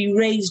have to be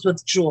raised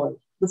with joy,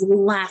 with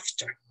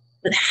laughter,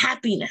 with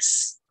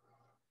happiness.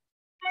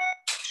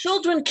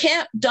 Children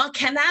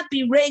cannot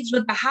be raised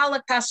with the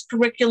Holocaust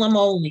curriculum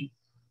only.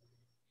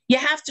 You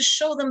have to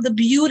show them the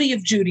beauty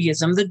of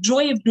Judaism, the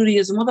joy of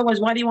Judaism.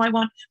 Otherwise, why do I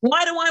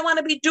want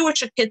to be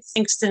Jewish? A kid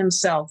thinks to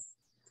himself.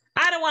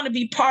 I don't want to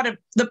be part of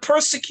the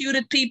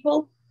persecuted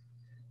people,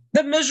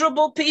 the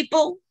miserable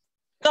people.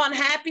 The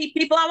unhappy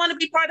people, I want to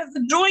be part of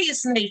the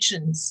joyous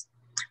nations.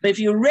 But if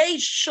you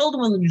raise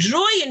children with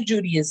joy in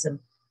Judaism,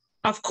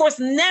 of course,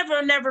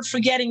 never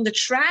forgetting the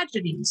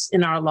tragedies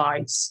in our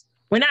lives.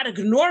 We're not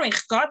ignoring,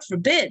 God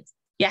forbid.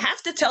 You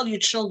have to tell your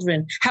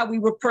children how we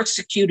were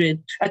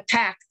persecuted,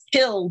 attacked,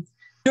 killed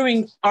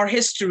during our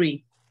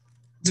history.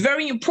 It's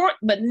very important,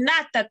 but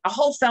not that the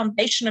whole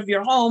foundation of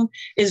your home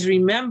is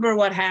remember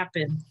what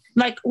happened.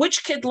 Like,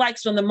 which kid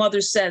likes when the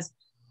mother says,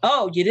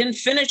 oh, you didn't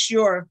finish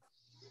your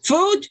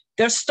food?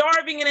 They're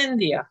starving in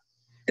India.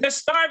 They're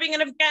starving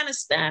in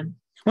Afghanistan.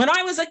 When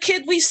I was a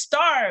kid, we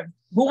starved.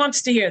 Who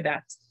wants to hear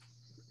that?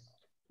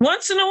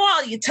 Once in a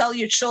while, you tell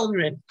your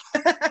children,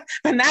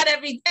 but not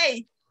every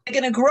day. They're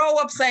going to grow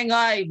up saying,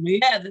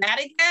 yeah, that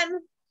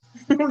again?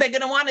 They're going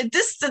to want to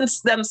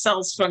distance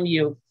themselves from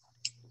you.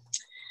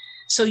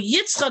 So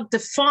Yitzchak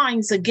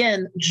defines,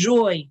 again,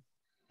 joy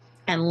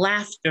and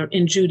laughter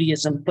in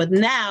Judaism. But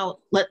now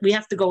we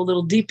have to go a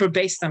little deeper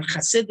based on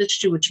Hasidic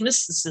Jewish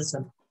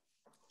mysticism,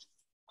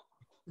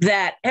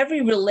 that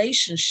every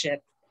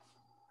relationship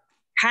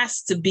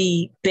has to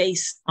be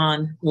based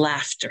on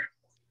laughter.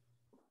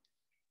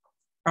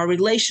 Our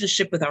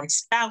relationship with our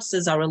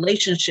spouses, our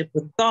relationship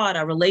with God,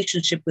 our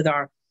relationship with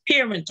our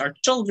parents, our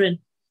children.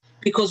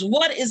 Because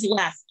what is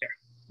laughter?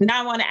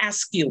 Now I want to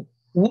ask you,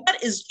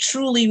 what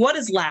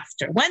is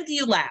laughter? When do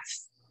you laugh?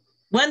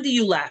 When do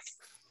you laugh?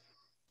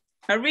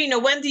 Arena,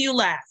 when do you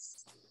laugh?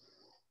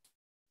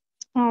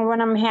 Oh,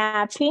 when I'm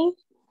happy.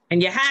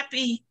 And you're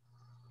happy?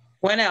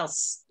 When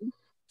else?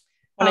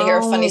 When I hear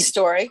a funny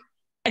story.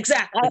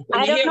 Exactly.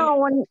 I don't know,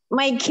 when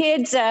my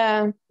kids,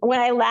 when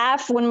I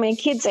laugh, when my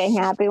kids are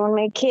happy, when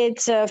my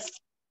kids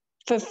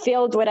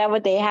fulfilled whatever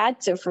they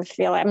had to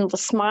fulfill. I'm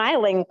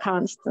smiling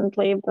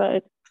constantly,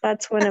 but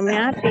that's when I'm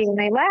happy,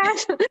 when I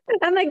laugh.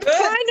 I'm like, Good.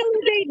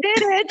 Finally they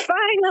did it.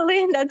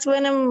 Finally. That's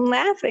when I'm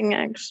laughing,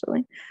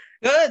 actually.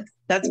 Good.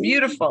 That's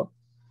beautiful.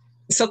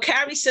 So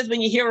Carrie says when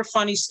you hear a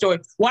funny story,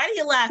 why do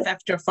you laugh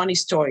after a funny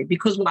story?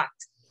 Because what?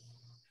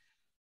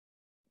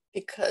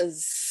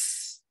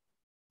 Because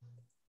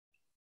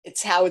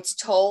it's how it's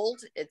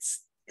told.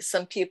 It's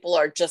some people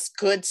are just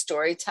good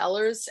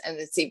storytellers, and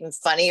it's even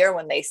funnier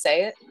when they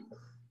say it.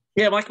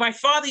 Yeah, like my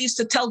father used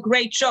to tell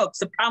great jokes.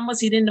 The problem was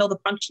he didn't know the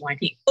punchline.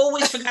 He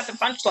always forgot the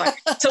punchline.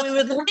 So he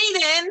would lean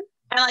in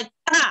and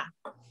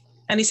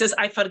and he says,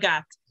 I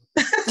forgot.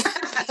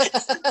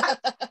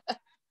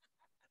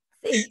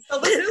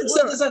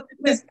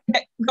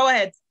 Go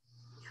ahead.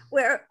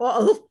 We're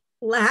all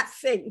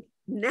laughing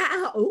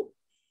now.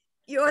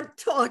 You're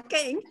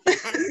talking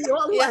and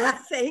you're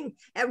laughing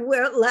and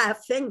we're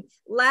laughing.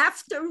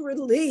 Laughter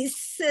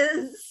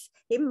releases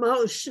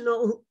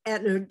emotional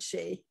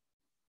energy.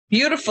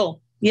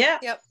 Beautiful. Yeah.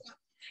 Yep.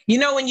 You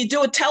know, when you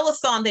do a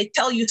telethon, they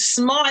tell you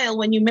smile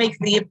when you make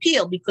the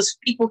appeal because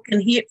people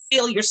can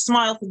feel your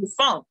smile through the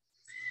phone.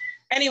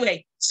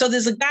 Anyway, so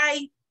there's a guy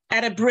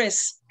at a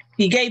bris.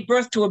 He gave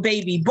birth to a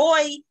baby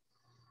boy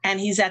and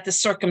he's at the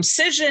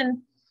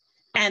circumcision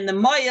and the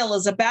moyel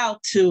is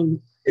about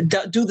to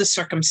do the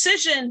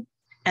circumcision.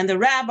 And the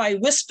rabbi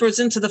whispers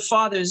into the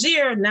father's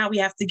ear, now we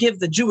have to give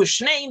the Jewish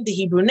name, the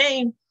Hebrew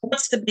name.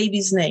 What's the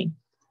baby's name?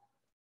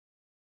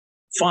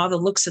 Father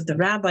looks at the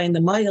rabbi and the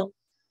moyel.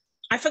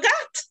 I forgot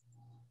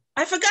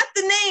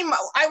the name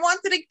I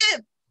wanted to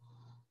give.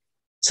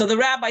 So the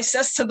rabbi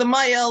says to the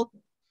moyel,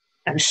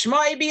 and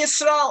Shmoi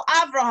B'Yisrael,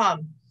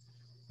 Avraham.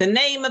 The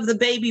name of the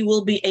baby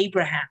will be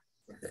Abraham.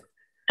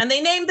 And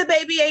they named the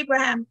baby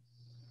Abraham.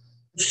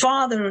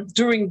 Father,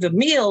 during the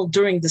meal,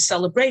 during the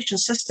celebration,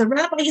 says to the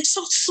rabbi, you're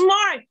so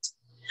smart.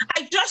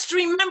 I just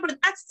remembered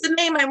that's the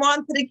name I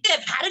wanted to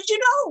give. How did you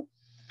know?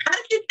 How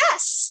did you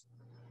guess?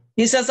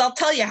 He says, I'll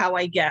tell you how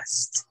I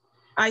guessed.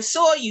 I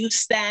saw you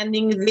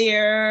standing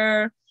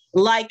there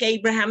like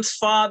Abraham's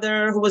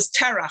father, who was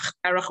Terach.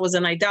 Terach was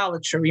an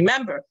idolater.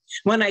 Remember,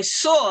 when I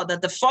saw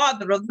that the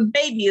father of the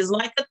baby is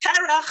like a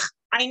Terach,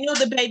 I knew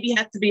the baby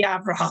had to be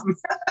Abraham.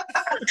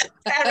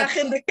 Terach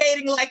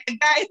indicating like a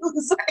guy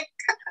who's like,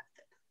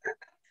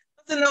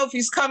 doesn't know if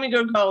he's coming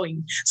or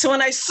going. So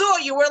when I saw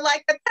you were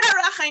like a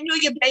Terach, I knew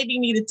your baby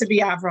needed to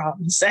be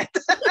Abraham, he said.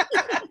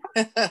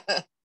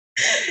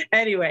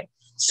 Anyway,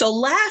 so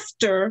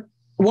laughter,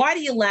 why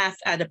do you laugh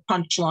at a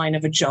punchline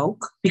of a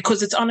joke?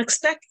 Because it's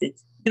unexpected.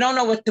 You don't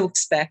know what to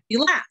expect.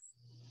 You laugh.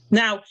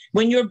 Now,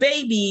 when your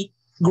baby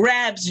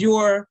grabs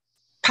your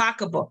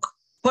pocketbook,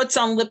 puts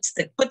on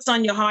lipstick, puts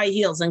on your high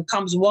heels, and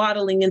comes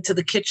waddling into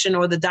the kitchen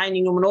or the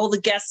dining room, and all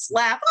the guests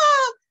laugh,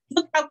 oh,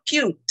 look how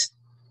cute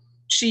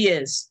she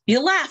is.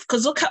 You laugh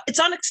because look how it's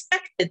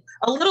unexpected.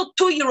 A little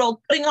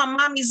 2-year-old putting on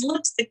mommy's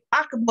lipstick,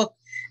 pocketbook,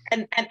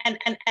 and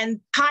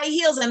high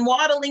heels and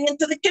waddling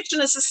into the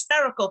kitchen is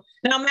hysterical.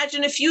 Now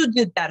imagine if you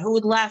did that, who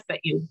would laugh at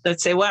you? They'd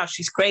say, wow,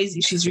 she's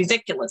crazy, she's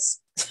ridiculous.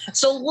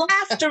 So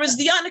laughter is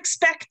the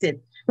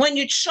unexpected. When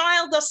your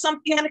child does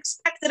something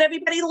unexpected,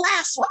 everybody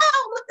laughs. Wow,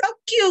 look how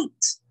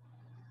cute.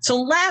 So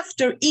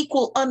laughter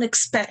equal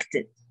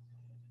unexpected.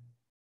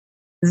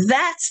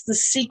 That's the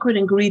secret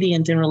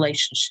ingredient in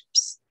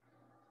relationships.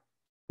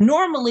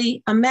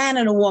 Normally, a man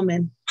and a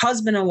woman,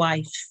 husband and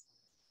wife,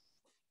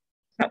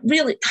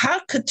 Really, how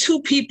could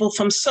two people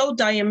from so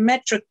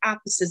diametric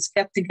opposites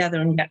get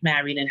together and get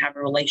married and have a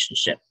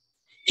relationship?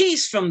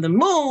 He's from the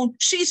moon,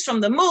 she's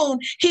from the moon,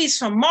 he's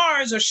from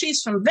Mars, or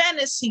she's from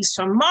Venus, he's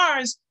from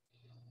Mars.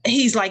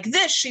 He's like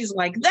this, she's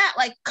like that.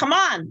 Like, come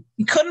on.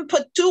 You couldn't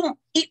put two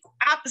equal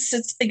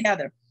opposites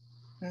together.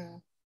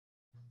 Mm.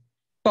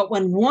 But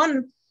when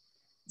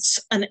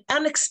an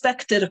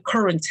unexpected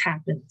occurrence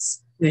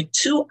happens, where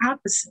two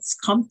opposites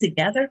come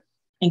together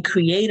and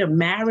create a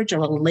marriage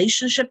or a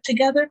relationship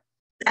together,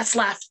 that's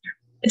laughter.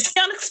 It's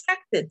the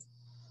unexpected.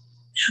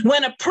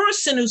 When a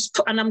person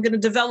and I'm going to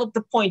develop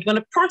the point, when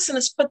a person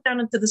is put down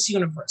into this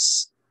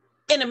universe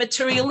in a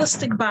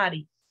materialistic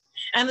body,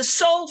 and the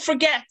soul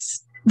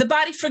forgets, the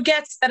body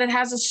forgets that it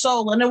has a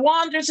soul, and it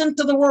wanders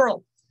into the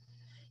world,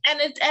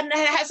 and it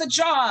has a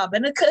job,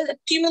 and it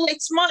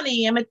accumulates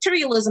money and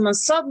materialism, and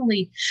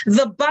suddenly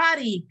the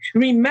body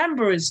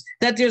remembers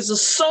that there's a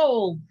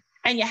soul,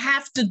 and you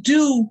have to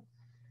do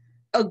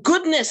a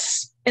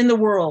goodness in the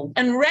world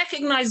and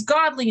recognize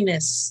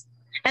godliness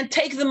and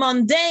take the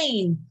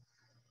mundane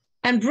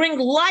and bring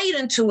light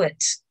into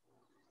it.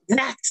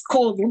 That's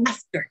called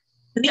laughter,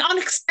 the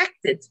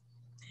unexpected.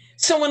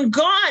 So when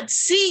God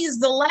sees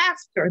the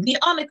laughter, the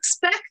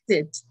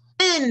unexpected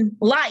in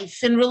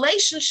life, in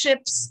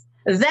relationships,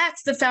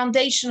 that's the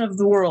foundation of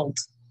the world.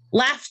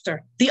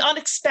 Laughter, the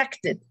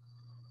unexpected.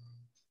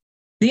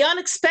 The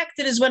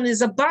unexpected is when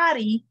there's a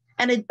body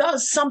and it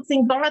does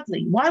something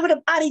godly. Why would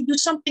a body do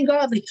something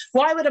godly?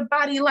 Why would a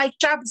body light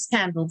Shabbos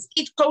candles,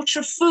 eat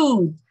kosher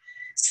food,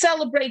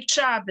 celebrate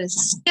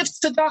Shabbos, give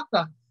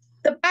tzedakah?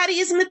 The body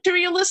is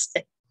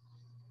materialistic.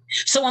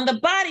 So when the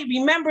body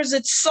remembers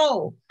its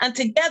soul and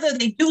together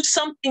they do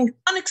something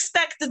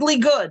unexpectedly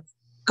good,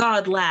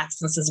 God laughs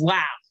and says,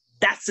 wow,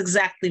 that's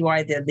exactly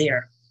why they're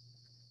there.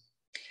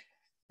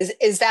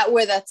 Is that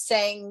where that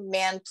saying,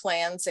 man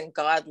plans and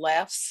God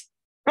laughs?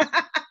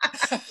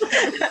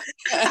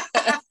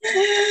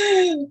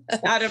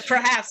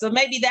 Perhaps, or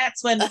maybe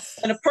that's when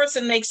a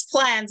person makes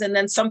plans and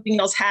then something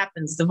else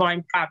happens,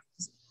 divine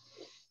providence.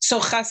 So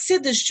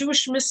Hasidic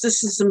Jewish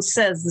mysticism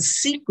says the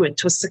secret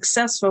to a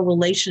successful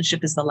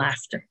relationship is the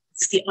laughter.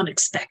 It's the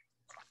unexpected.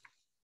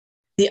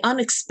 The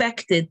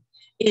unexpected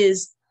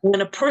is when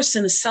a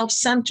person is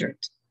self-centered.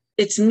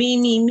 It's me,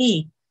 me,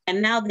 me.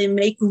 And now they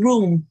make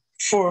room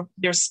for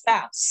their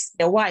spouse,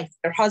 their wife,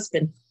 their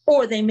husband,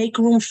 or they make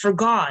room for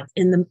God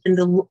in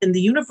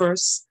the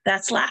universe.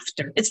 That's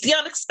laughter. It's the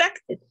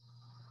unexpected.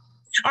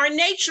 Our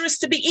nature is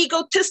to be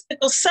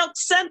egotistical,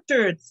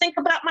 self-centered. Think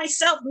about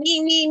myself,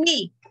 me, me,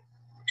 me.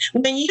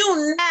 When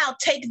you now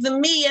take the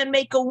me and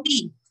make a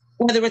we,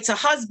 whether it's a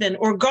husband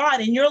or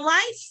God in your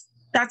life,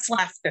 that's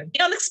laughter,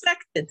 the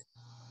unexpected.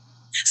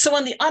 So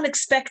when the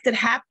unexpected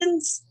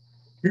happens,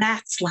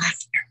 that's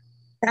laughter.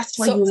 That's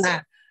why you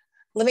laugh.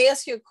 Let me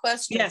ask you a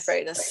question, yes.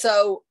 Freida.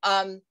 So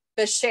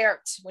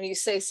beshert, when you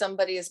say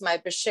somebody is my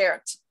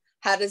beshert,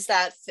 how does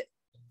that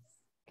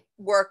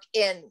work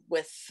in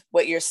with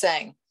what you're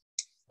saying?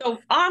 So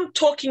I'm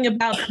talking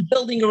about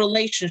building a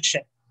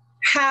relationship,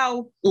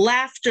 how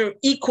laughter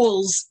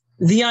equals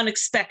the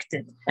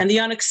unexpected. And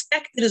the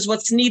unexpected is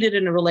what's needed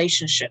in a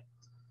relationship.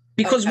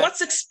 Because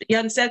you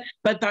understand?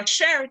 But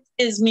beshert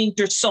means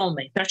your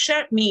soulmate.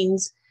 Beshert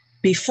means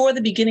before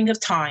the beginning of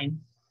time,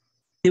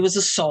 there was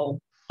a soul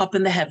up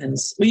in the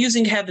heavens. We're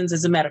using heavens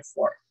as a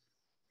metaphor.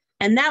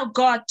 And now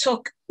God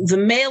took the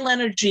male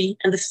energy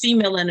and the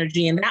female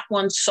energy in that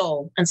one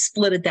soul and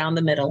split it down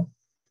the middle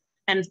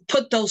and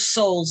put those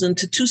souls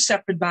into two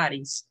separate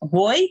bodies, a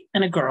boy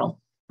and a girl.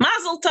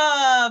 Mazel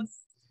tov!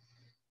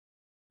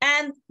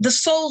 And the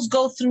souls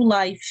go through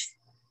life,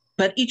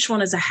 but each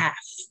one is a half.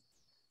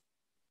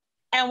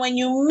 And when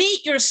you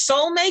meet your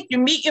soulmate, you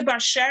meet your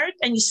beshert,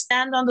 and you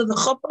stand under the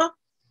chuppah,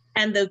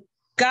 and the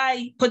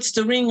guy puts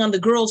the ring on the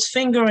girl's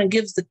finger and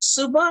gives the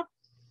ksuba,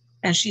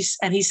 and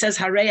he says,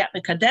 Harei at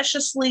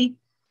Mekadeshesli.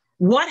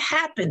 What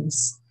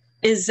happens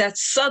is that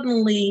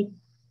suddenly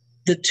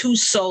the two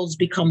souls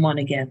become one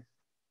again.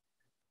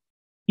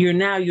 You're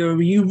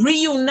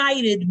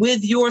reunited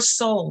with your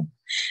soul.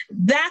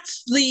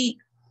 That's the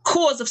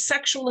cause of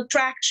sexual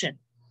attraction.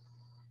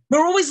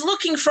 We're always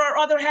looking for our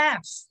other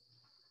half.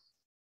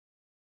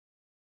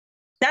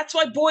 That's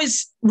why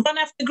boys run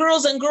after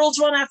girls and girls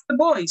run after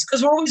boys,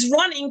 because we're always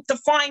running to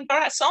find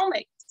our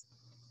soulmate.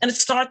 And it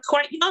starts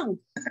quite young.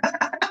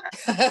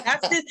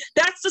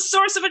 That's the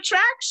source of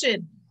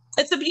attraction.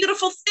 It's a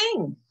beautiful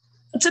thing.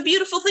 It's a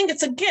beautiful thing.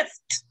 It's a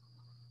gift.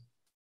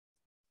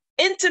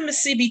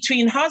 Intimacy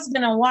between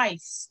husband and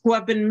wife who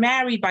have been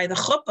married by the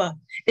chuppah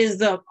is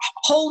the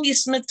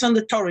holiest mitzvah in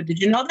the Torah. Did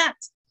you know that?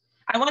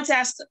 I want to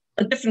ask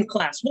a different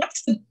class.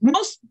 What's the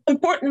most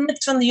important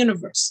mitzvah in the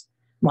universe?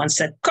 One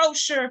said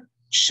kosher,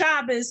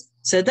 Shabbos,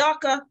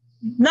 tzedakah.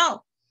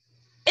 No.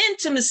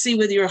 Intimacy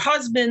with your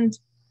husband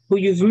who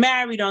you've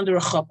married under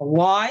a chuppah.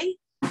 Why?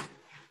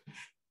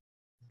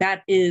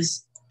 That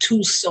is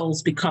two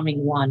souls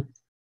becoming one.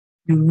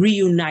 You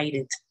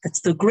reunited.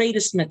 That's the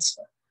greatest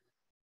mitzvah.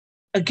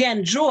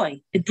 Again,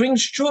 joy. It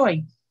brings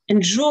joy.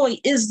 And joy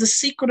is the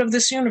secret of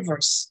this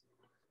universe.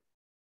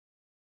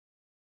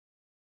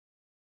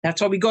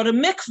 That's why we go to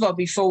mikvah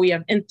before we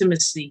have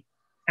intimacy,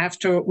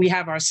 after we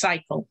have our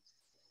cycle.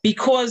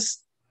 Because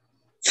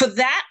for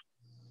that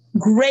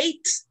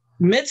great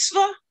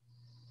mitzvah,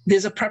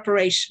 there's a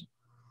preparation.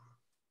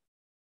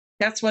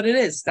 That's what it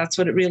is. That's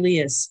what it really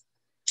is.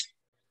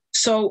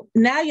 So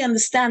now you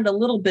understand a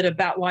little bit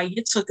about why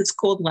Yitzchak is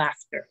called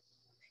laughter.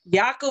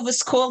 Yaakov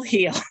is called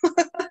heel.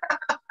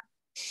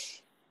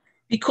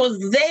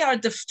 Because they are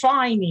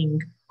defining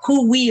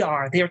who we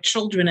are, their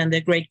children and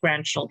their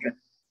great-grandchildren.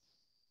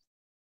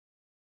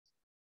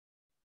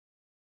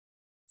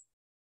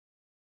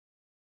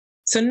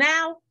 So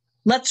now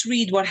let's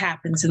read what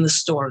happens in the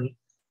story.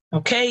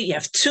 Okay, you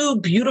have two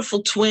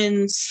beautiful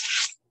twins.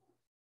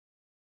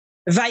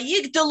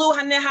 Vayigdalu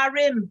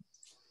haneharim,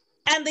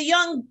 and the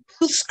young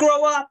youths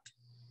grow up.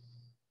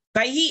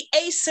 Vayi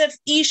Esav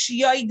ish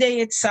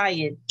yoidei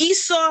etzayid.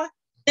 Esau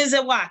is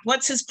a what?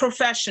 What's his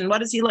profession? What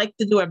does he like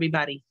to do,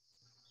 everybody?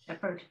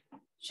 Shepherd.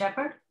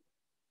 Shepherd?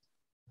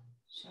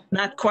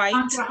 Not quite.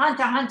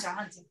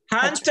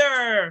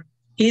 Hunter.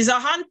 He's a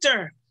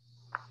hunter.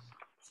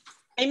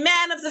 A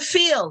man of the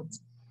field.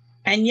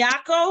 And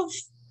Yaakov,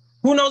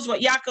 who knows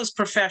what Yaakov's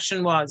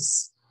profession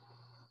was?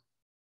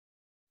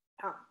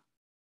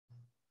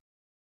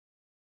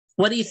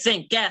 What do you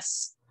think?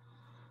 Guess.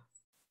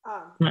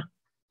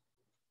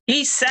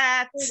 He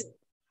sat,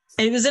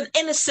 and he was an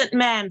innocent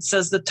man,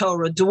 says the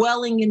Torah,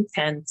 dwelling in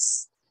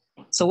tents.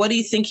 So what do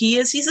you think he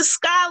is? He's a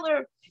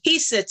scholar. He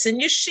sits in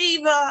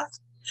yeshiva.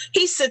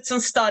 He sits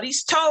and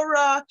studies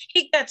Torah.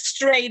 He gets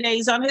straight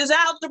A's on his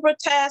algebra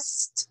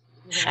test.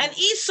 And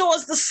Esau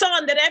is the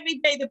son that every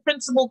day the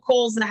principal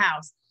calls the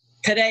house.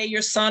 Today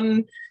your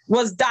son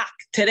was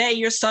docked. Today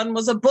your son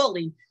was a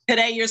bully.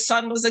 Today your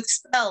son was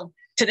expelled.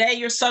 Today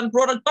your son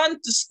brought a gun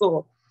to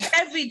school.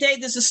 Every day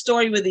there's a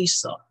story with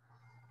Esau.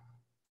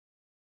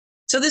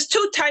 So there's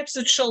two types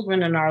of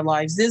children in our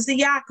lives. There's the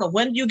Yaakov.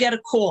 When do you get a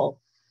call?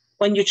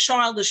 When your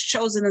child is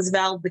chosen as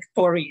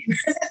valedictorian.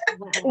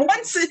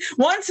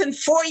 once in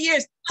 4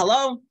 years.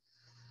 Hello,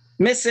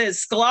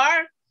 Mrs.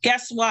 Sklar,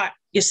 guess what?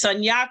 Your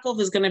son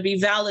Yaakov is going to be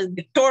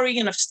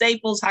valedictorian of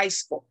Staples High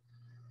School.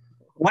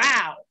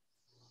 Wow.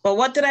 But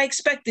what did I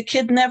expect? The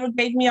kid never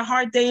gave me a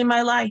hard day in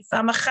my life.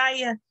 I'm a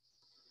chaya.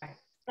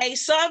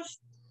 Esav,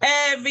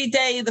 every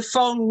day the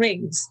phone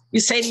rings. You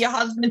say to your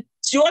husband,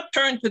 it's your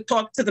turn to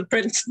talk to the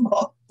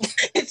principal.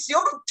 It's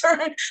your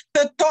turn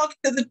to talk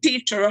to the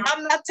teacher.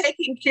 I'm not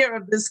taking care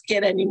of this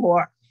kid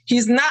anymore.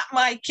 He's not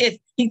my kid.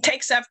 He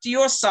takes after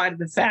your side of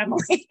the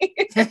family.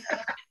 Ever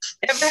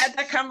had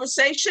that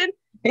conversation?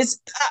 It's,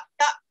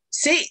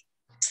 see,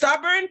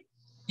 stubborn,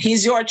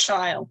 he's your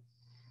child.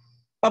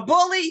 A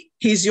bully,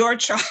 he's your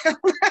child.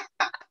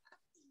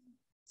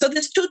 So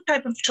there's two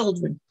types of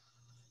children.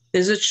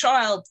 There's a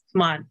child,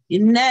 come on,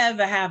 you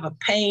never have a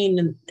pain.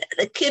 And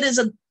the kid is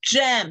a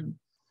gem,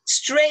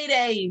 straight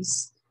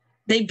A's.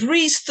 They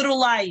breeze through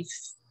life.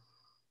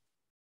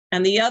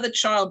 And the other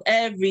child,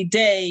 every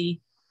day,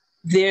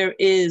 there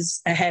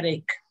is a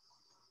headache.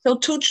 So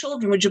two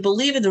children, would you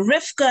believe it?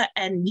 Rivka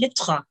and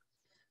Yitzchak,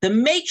 the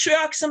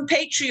matriarchs and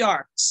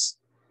patriarchs,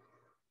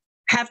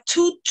 have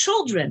two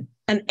children,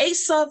 an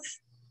Esav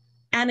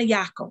and a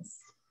Yaakov.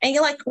 And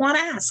you want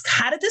to ask,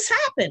 how did this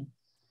happen?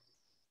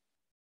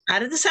 How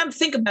did this happen?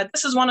 Think about it.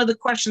 This is one of the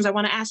questions I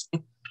want to ask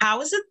you.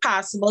 How is it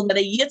possible that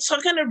a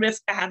Yitzchak and a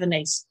Rivka have an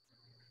Esav?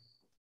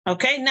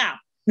 Okay, now,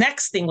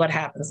 next thing, what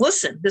happens?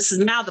 Listen, this is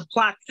now the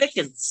plot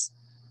thickens.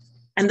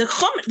 And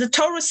the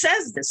Torah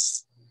says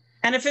this.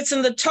 And if it's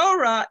in the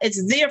Torah,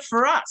 it's there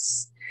for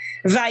us.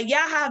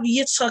 Vayahav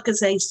Yitzchak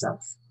as Esav.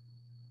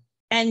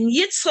 And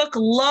Yitzchak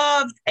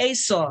loved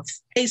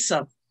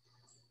Esav.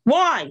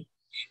 Why?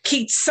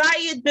 Ki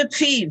tzayid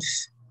bepiv.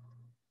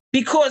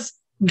 Because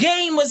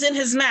game was in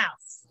his mouth.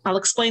 I'll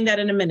explain that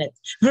in a minute.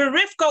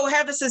 V'Rivka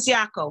oheves es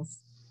Yaakov.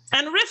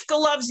 And Rivka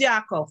loves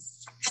Yaakov.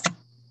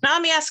 Now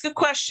let me ask a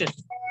question.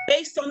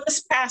 Based on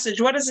this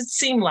passage, what does it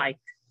seem like?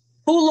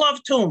 Who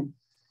loved whom?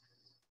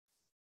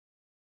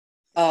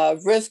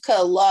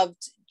 Rivka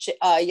loved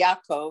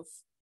Yaakov,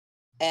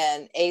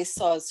 and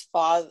Esau's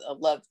father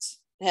loved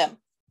him.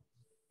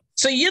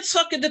 So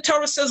Yitzchak in the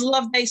Torah says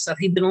loved Esav.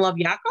 He didn't love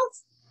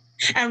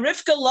Yaakov? And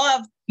Rivka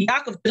loved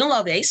Yaakov, didn't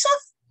love Esav?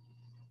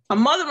 A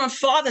mother and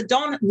father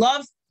don't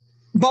love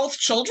both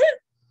children?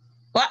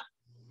 What?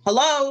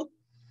 Hello?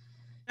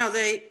 No,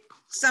 they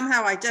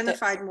somehow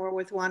identified more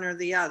with one or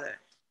the other.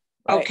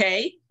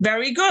 Okay,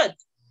 very good.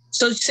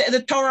 So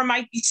the Torah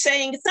might be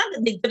saying it's not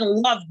that they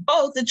didn't love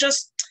both, it's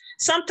just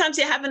sometimes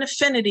you have an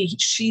affinity.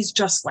 She's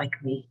just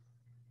like me.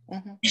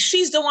 Mm-hmm.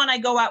 She's the one I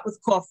go out with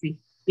coffee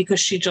because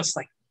she's just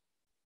like me.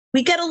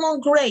 We get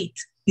along great.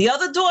 The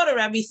other daughter,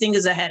 everything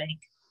is a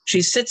headache.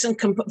 She sits and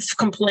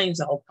complains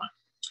the whole time.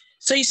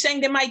 So you're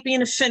saying there might be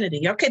an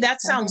affinity. Okay,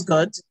 that sounds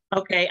good.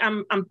 Okay,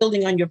 I'm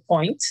building on your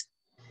point.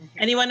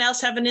 Anyone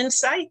else have an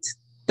insight?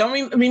 Don't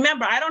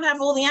remember, I don't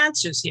have all the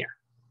answers here.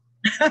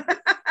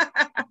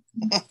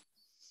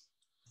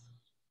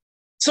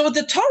 So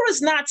the Torah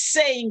is not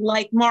saying,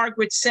 like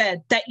Margaret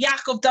said, that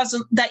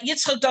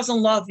Yitzchak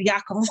doesn't love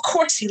Yaakov. Of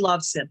course he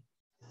loves him.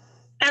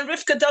 And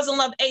Rivka doesn't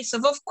love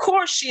Esav. Of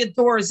course she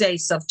adores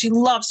Esav. She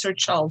loves her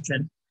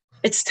children.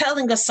 It's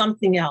telling us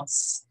something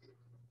else.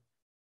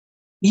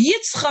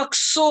 Yitzchak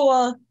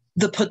saw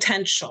the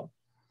potential.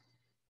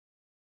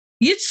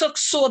 Yitzchak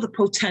saw the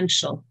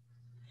potential.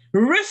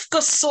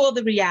 Rivka saw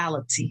the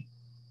reality.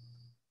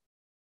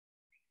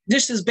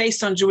 This is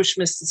based on Jewish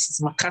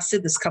mysticism,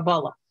 Chassidus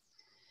Kabbalah.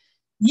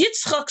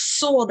 Yitzchak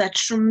saw that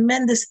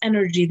tremendous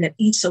energy that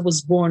Esau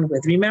was born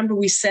with. Remember,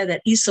 we said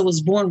that Esau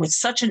was born with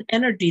such an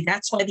energy.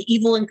 That's why the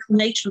evil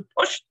inclination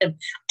pushed him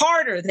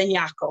harder than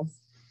Yaakov.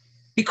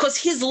 Because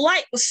his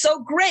light was so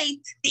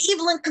great, the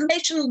evil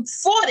inclination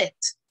fought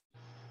it.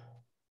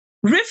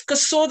 Rivka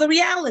saw the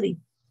reality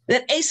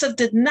that Esau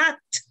did not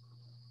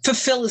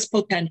fulfill his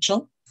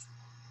potential,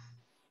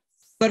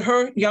 but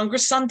her younger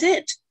son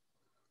did.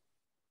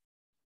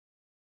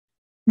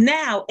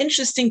 Now,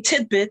 interesting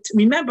tidbit.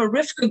 Remember,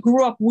 Rivka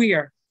grew up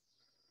where?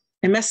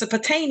 In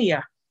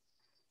Mesopotamia,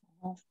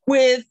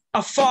 with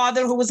a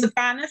father who was a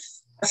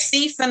ganef, a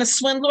thief and a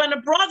swindler, and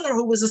a brother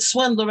who was a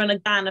swindler and a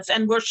ganef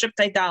and worshipped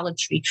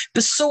idolatry,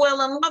 Besuel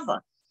and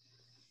Lava.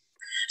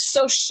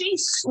 So she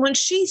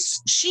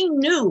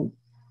knew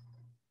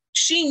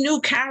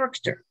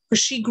character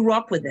because she grew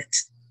up with it.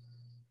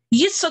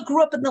 Yitzhak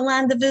grew up in the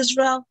land of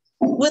Israel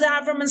with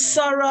Avram and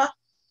Sarah.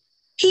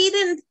 He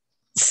didn't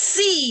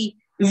see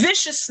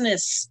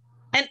viciousness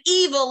and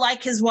evil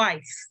like his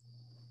wife.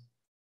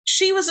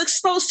 She was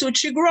exposed to it.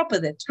 She grew up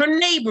with it. Her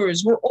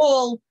neighbors were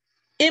all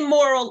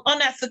immoral,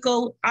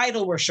 unethical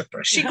idol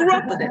worshippers. She grew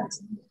up with it.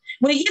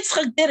 Where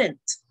Yitzchak didn't.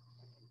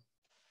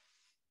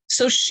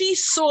 So she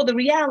saw the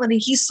reality.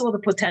 He saw the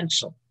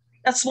potential.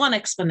 That's one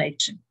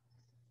explanation.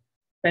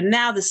 But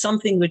now there's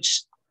something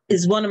which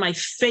is one of my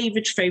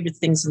favorite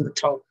things in the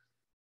Torah.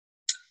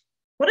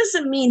 What does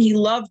it mean he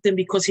loved him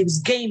because he was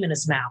game in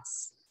his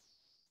mouth?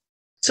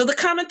 So the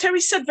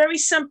commentary said very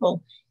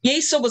simple.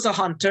 Esau was a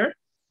hunter.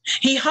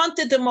 He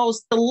hunted the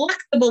most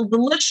delectable,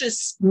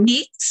 delicious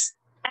meats,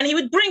 and he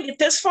would bring it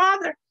to his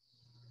father.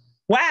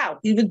 Wow,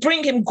 he would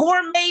bring him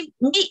gourmet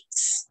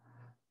meats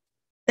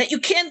that you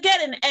can't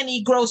get in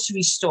any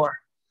grocery store.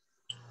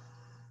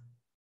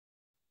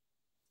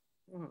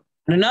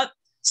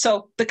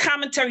 So the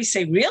commentaries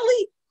say,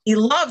 really? He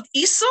loved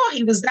Esau?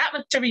 He was that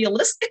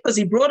materialistic because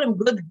he brought him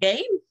good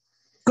game,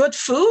 good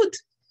food?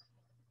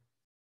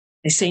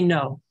 They say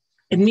no.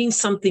 It means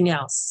something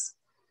else.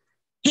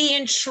 He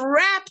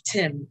entrapped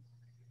him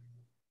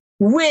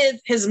with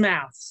his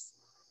mouth.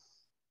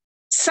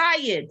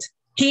 Sayed,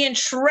 he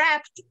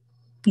entrapped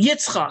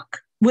Yitzchak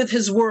with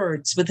his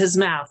words, with his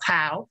mouth.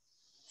 How?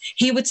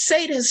 He would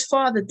say to his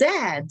father,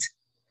 Dad,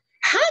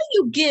 how do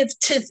you give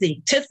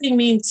tithi? Tithi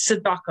means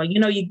tzedakah. You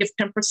know, you give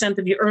 10%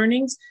 of your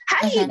earnings.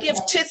 How do you give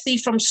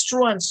tithi from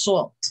straw and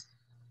salt?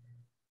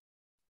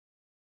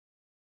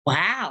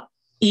 Wow.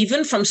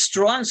 Even from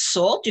straw and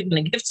salt, you're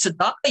going to give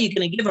tzedakah, you're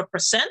going to give a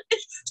percentage?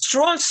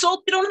 Straw and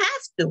salt, you don't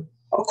have to.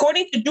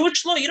 According to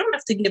Jewish law, you don't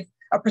have to give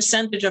a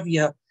percentage of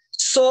your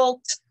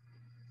salt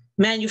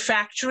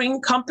manufacturing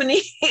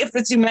company, if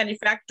it's you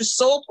manufacture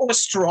salt or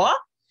straw.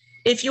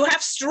 If you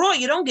have straw,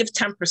 you don't give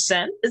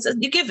 10%.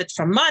 You give it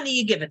from money,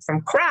 you give it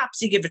from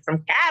crops, you give it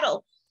from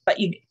cattle, but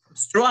you give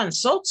straw and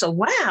salt. So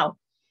wow,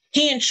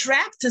 he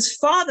entrapped his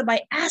father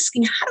by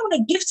asking, how do I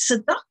give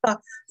tzedakah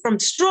from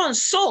straw and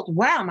salt?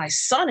 Wow, my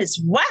son is,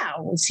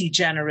 was he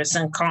generous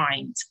and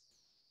kind.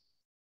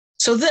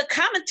 So the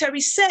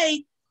commentaries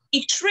say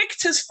he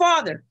tricked his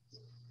father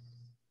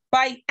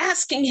by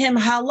asking him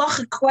a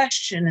halachic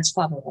question. His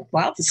father,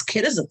 wow, this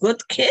kid is a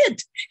good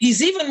kid.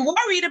 He's even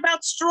worried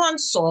about straw and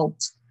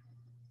salt.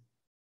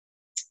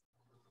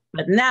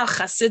 But now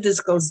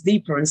Chassidus goes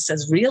deeper and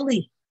says,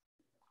 really?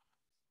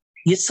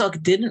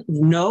 Yitzhak didn't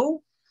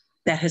know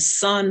that his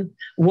son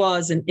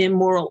was an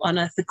immoral,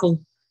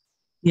 unethical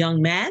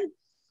young man?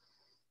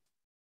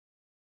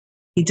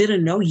 He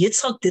didn't know?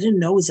 Yitzhak didn't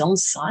know his own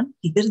son?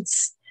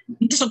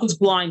 Yitzhak was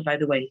blind, by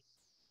the way.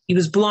 He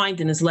was blind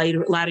in his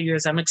latter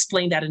years. I'm going to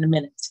explain that in a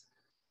minute.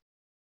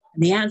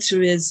 And the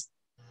answer is,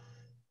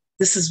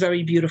 this is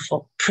very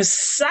beautiful.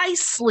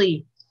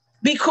 Precisely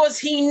because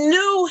he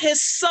knew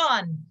his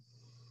son.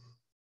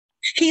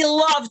 He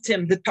loved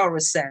him, the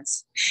Torah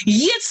says.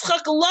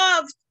 Yitzchak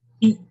loved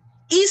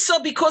Esau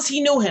because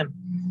he knew him.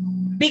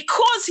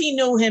 Because he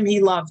knew him,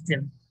 he loved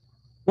him.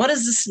 What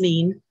does this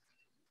mean?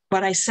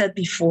 What I said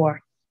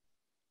before.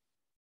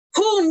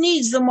 Who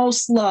needs the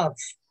most love?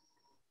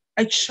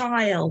 A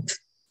child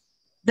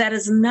that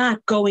is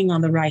not going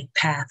on the right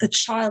path, a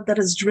child that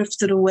has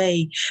drifted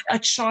away, a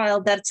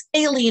child that's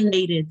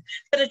alienated,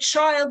 that a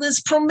child is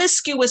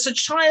promiscuous, a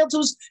child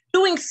who's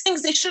doing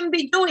things they shouldn't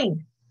be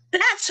doing.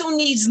 That's who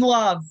needs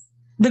love,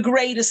 the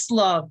greatest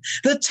love.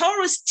 The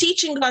Torah is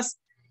teaching us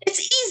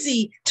it's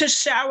easy to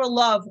shower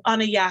love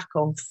on a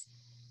Yaakov.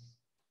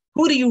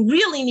 Who do you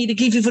really need to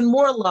give even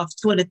more love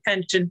to and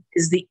attention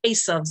is the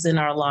Esavs in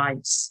our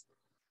lives.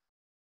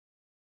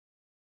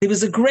 There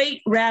was a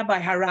great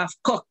rabbi, Harav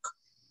Kook.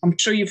 I'm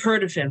sure you've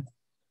heard of him.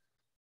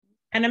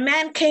 And a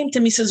man came to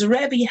me, says,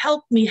 Rebbe,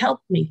 help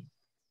me.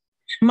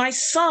 My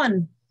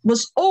son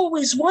was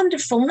always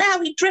wonderful. Now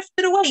he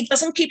drifted away. He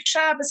doesn't keep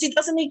Shabbos. He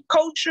doesn't eat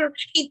kosher.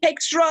 He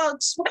takes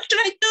drugs. What should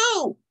I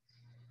do?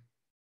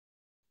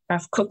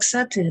 Rav Kook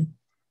said to him,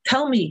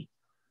 tell me,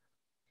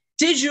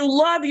 did you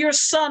love your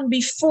son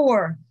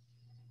before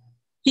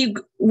he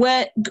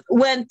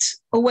went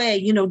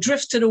away,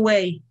 drifted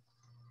away?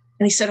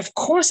 And he said, of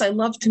course, I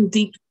loved him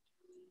deep.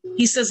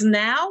 He says,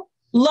 now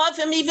love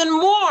him even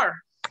more.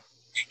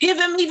 Give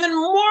him even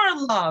more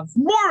love,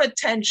 more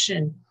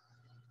attention.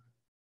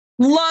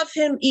 Love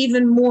him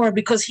even more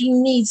because he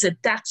needs it.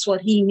 That's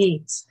what he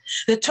needs.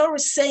 The Torah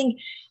is saying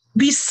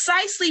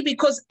precisely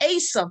because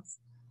Esav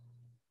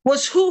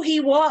was who he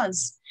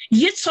was,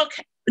 Yitzchak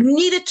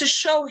needed to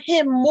show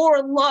him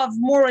more love,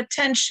 more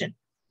attention.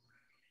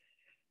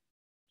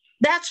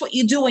 That's what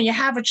you do when you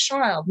have a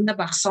child,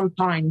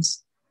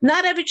 sometimes.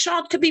 Not every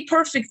child could be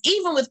perfect,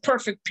 even with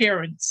perfect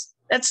parents.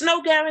 That's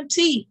no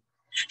guarantee.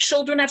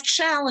 Children have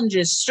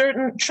challenges.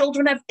 Certain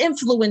children have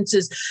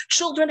influences.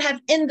 Children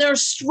have in their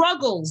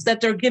struggles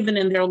that they're given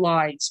in their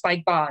lives by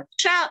God.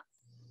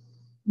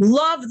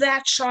 Love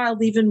that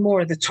child even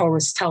more, the Torah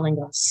is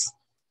telling us.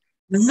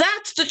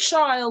 That's the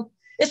child.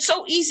 It's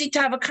so easy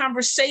to have a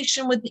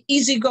conversation with the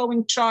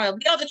easygoing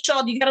child. The other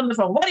child, you get on the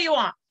phone. What do you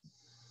want?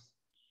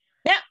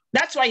 Yeah,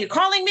 that's why you're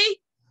calling me.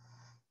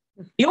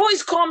 You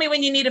always call me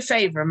when you need a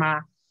favor, Ma.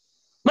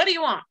 What do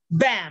you want?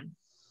 Bam.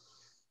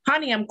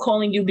 Honey, I'm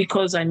calling you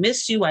because I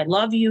miss you. I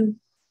love you.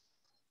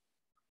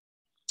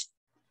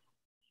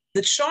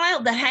 The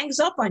child that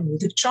hangs up on you,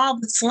 the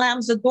child that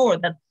slams the door,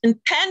 that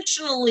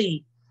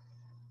intentionally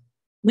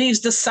leaves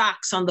the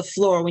socks on the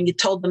floor when you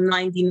told them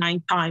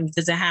 99 times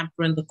there's a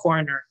hamper in the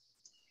corner.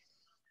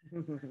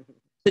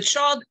 The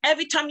child,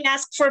 every time you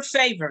ask for a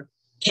favor,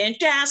 can't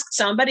you ask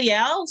somebody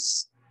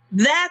else?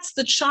 That's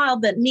the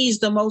child that needs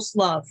the most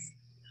love.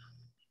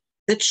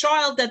 The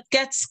child that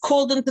gets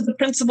called into the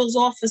principal's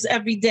office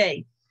every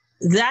day,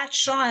 that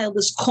child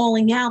is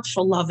calling out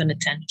for love and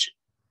attention.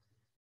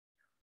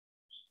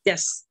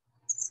 Yes.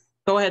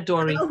 Go ahead,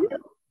 Dory.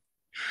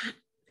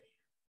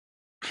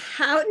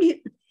 How do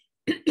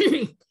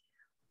you,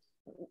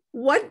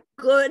 what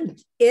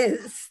good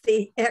is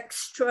the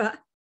extra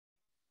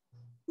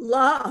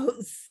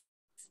love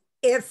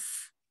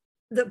if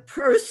the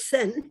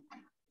person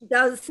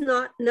does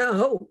not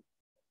know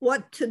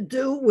what to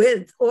do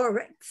with or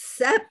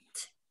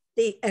accept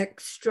the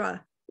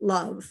extra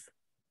love?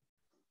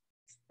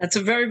 That's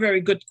a very,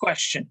 very good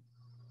question.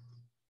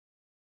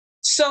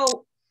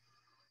 So,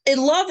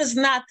 love is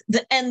not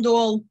the end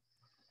all.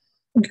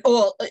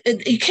 Or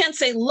you can't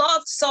say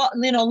love.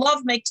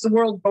 Love makes the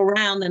world go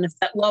round, and if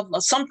that love,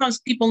 sometimes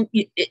people.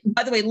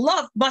 By the way,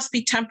 love must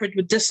be tempered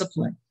with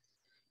discipline.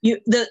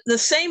 The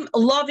same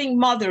loving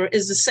mother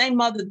is the same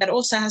mother that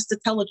also has to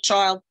tell a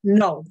child,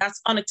 no,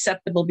 that's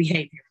unacceptable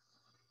behavior.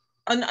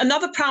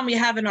 Another problem we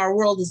have in our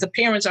world is the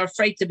parents are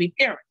afraid to be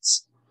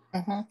parents.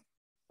 Uh-huh.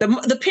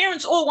 The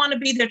parents all want to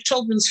be their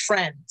children's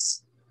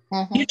friends.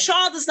 Uh-huh. Your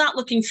child is not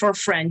looking for a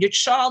friend. Your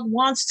child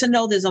wants to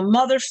know there's a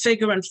mother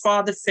figure and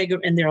father figure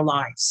in their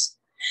lives.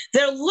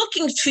 They're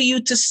looking for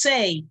you to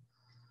say,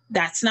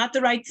 that's not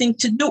the right thing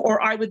to do,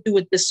 or I would do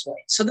it this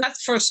way. So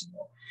that's first of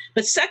all.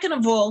 But second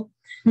of all,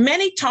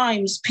 many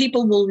times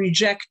people will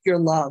reject your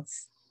love.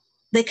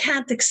 They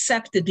can't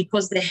accept it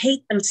because they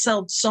hate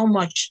themselves so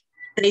much.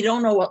 They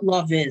don't know what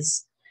love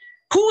is.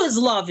 Who is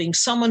loving?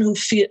 Someone who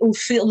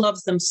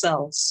loves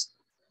themselves.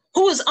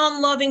 Who is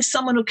unloving?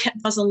 Someone who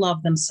doesn't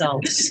love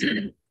themselves.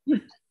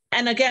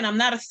 And again, I'm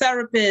not a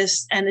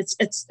therapist, and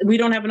it's we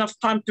don't have enough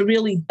time to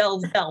really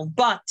delve.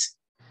 But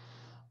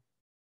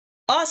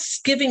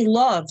us giving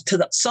love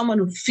to someone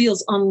who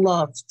feels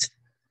unloved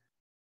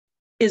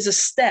is a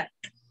step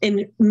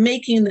in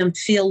making them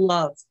feel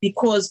loved,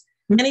 because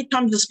many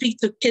times you speak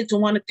to kids who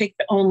want to take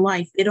their own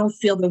life, they don't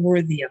feel they're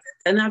worthy of it.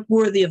 They're not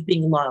worthy of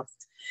being loved.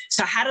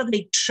 So how do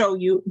they show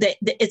you that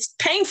it's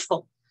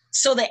painful?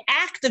 So they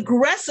act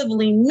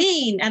aggressively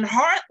mean and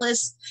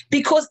heartless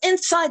because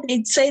inside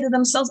they'd say to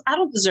themselves, I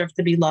don't deserve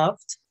to be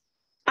loved.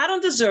 I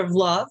don't deserve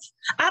love.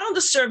 I don't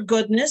deserve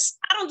goodness.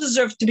 I don't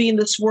deserve to be in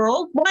this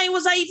world. Why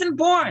was I even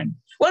born?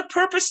 What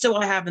purpose do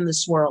I have in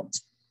this world?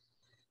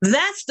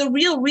 That's the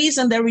real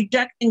reason they're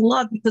rejecting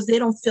love, because they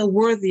don't feel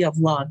worthy of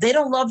love. They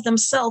don't love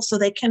themselves, so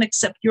they can't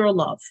accept your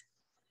love.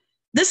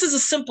 This is a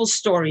simple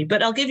story,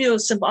 but I'll give you a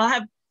simple. I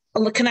have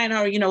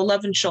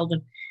 11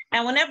 children.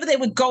 And whenever they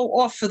would go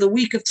off for the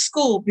week of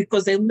school,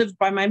 because they lived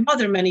by my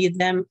mother, many of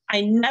them,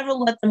 I never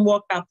let them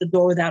walk out the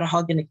door without a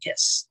hug and a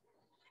kiss.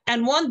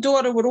 And one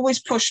daughter would always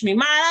push me,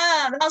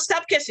 no,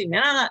 stop kissing me.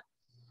 No.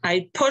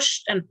 I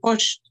pushed and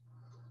pushed.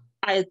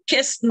 I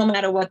kissed no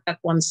matter what that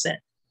one said.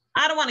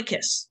 I don't want to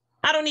kiss.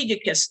 I don't need your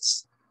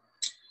kisses.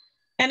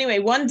 Anyway,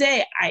 one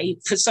day I,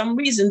 for some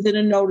reason,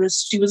 didn't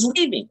notice she was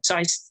leaving.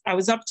 So I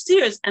was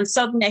upstairs and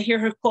suddenly I hear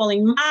her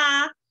calling,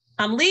 Ma,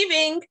 I'm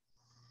leaving.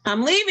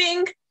 I'm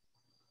leaving.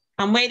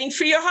 I'm waiting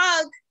for your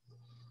hug.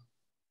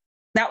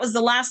 That was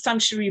the last time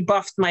she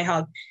rebuffed my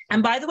hug.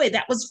 And by the way,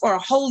 that was for a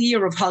whole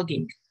year of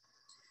hugging.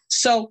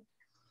 So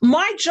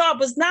my job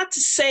was not to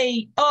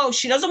say, oh,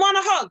 she doesn't want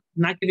a hug.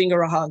 I'm not giving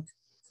her a hug.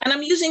 And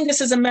I'm using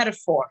this as a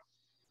metaphor.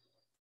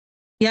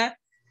 Yeah.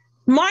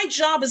 My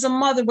job as a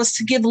mother was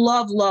to give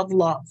love, love,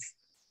 love.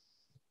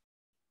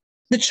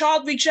 The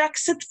child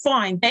rejects it,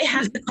 fine. They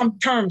have to come to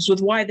terms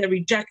with why they're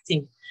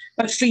rejecting.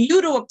 But for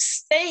you to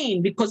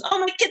abstain because, oh,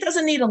 my kid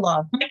doesn't need a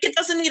love. My kid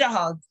doesn't need a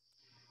hug.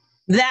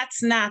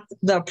 That's not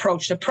the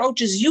approach. The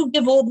approach is you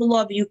give all the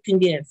love you can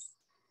give.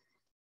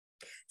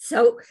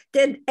 So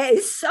did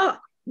Esau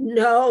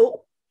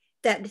know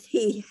that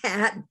he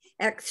had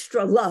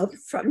extra love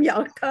from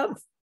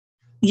Yaakov?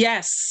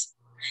 Yes.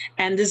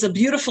 And there's a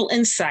beautiful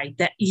insight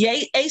that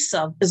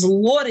Esau is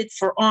lauded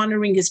for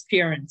honoring his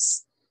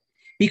parents.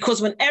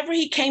 Because whenever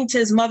he came to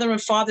his mother and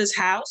father's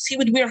house, he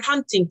would wear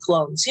hunting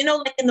clothes. You know,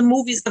 like in the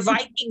movies, the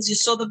Vikings, you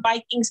saw the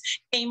Vikings,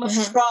 Game of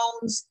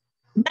Thrones.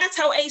 That's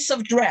how Esau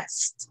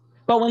dressed.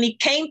 But when he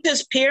came to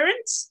his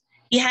parents,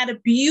 he had a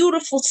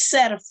beautiful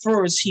set of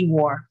furs he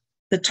wore.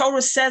 The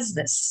Torah says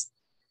this.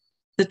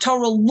 The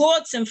Torah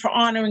lauds him for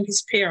honoring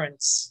his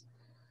parents.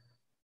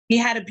 He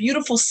had a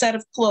beautiful set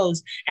of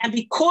clothes. And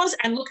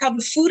look how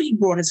the food he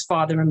brought his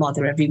father and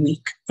mother every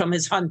week from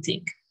his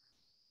hunting.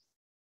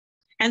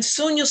 And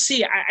soon you'll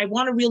see, I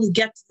want to really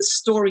get to the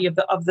story of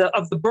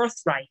the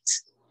birthright,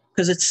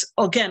 because it's,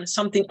 again,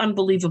 something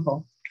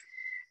unbelievable.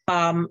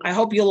 I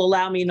hope you'll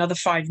allow me another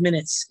 5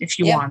 minutes if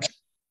you want.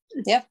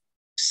 Yep.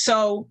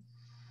 So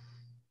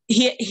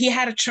he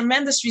had a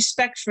tremendous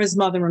respect for his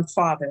mother and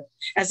father.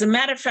 As a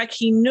matter of fact,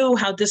 he knew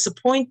how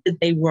disappointed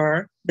they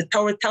were. The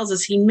Torah tells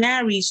us he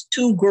marries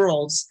 2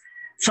 girls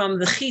from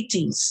the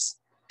Hittites,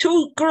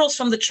 2 girls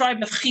from the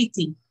tribe of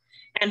Hitti.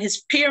 And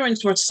his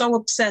parents were so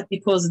upset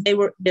because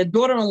their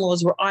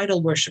daughter-in-laws were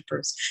idol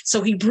worshipers.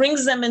 So he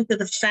brings them into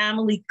the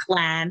family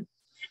clan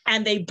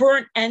and they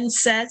burnt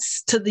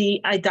incense to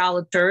the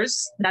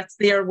idolaters. That's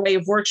their way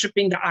of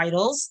worshiping the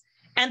idols.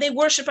 And they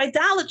worship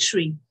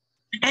idolatry.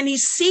 And he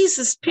sees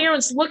his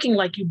parents looking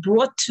like, you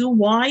brought 2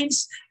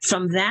 wives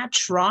from that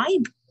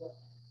tribe,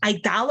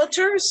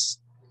 idolaters,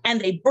 and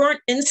they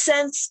burnt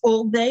incense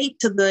all day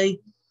to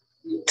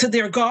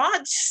their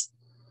gods.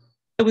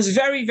 It was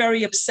very,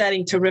 very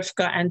upsetting to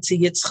Rivka and to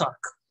Yitzchak,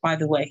 by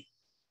the way.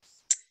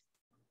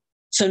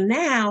 So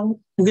now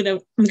I'm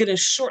gonna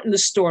shorten the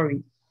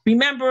story.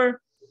 Remember,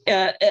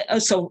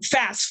 so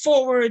fast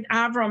forward,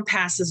 Avram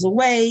passes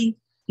away.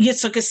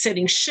 Yitzchak is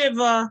sitting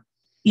Shiva.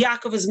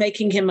 Yaakov is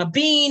making him a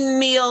bean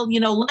meal,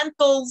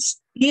 lentils.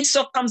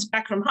 Esau comes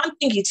back from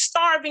hunting. He's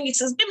starving. He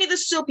says, give me the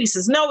soup. He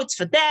says, no, it's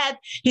for dad.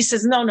 He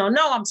says, no,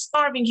 I'm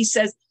starving. He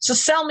says, so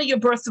sell me your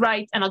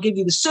birthright and I'll give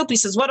you the soup. He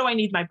says, what do I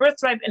need? My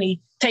birthright. And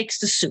he takes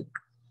the soup.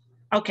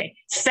 Okay,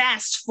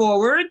 fast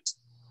forward.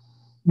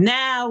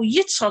 Now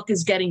Yitzchak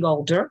is getting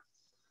older,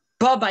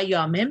 Baba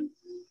Yamim,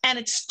 and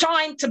it's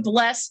time to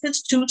bless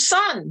his 2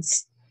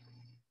 sons.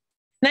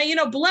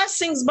 Now,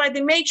 blessings by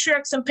the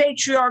matriarchs and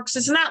patriarchs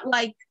is not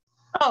like,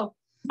 oh,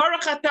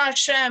 Baruch Atah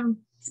Hashem,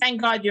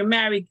 thank God you're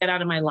married, get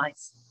out of my life.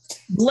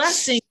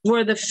 Blessings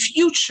were the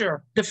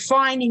future,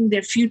 defining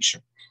their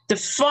future,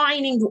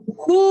 defining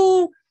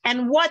who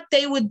and what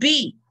they would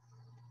be.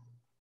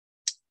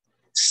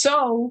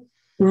 So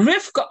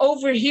Rivka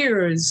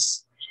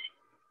overhears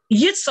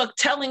Yitzchak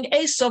telling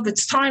Esau,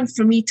 it's time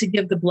for me to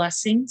give the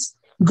blessings.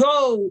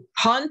 Go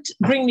hunt,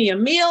 bring me a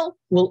meal,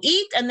 we'll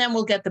eat, and then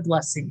we'll get the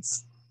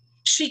blessings.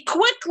 She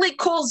quickly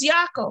calls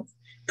Yaakov,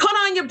 put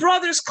on your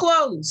brother's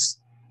clothes.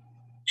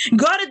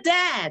 Go to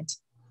dad.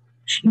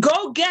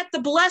 Go get the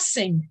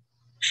blessing.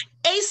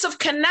 Esau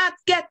cannot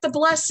get the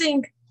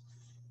blessing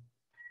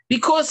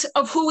because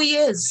of who he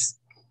is.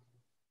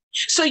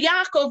 So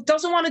Yaakov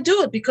doesn't want to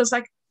do it because,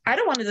 I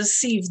don't want to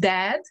deceive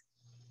dad.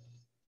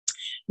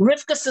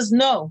 Rivka says,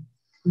 no,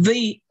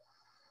 the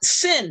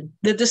sin,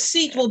 the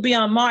deceit will be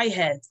on my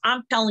head.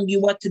 I'm telling you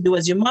what to do.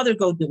 As your mother,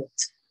 go do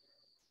it.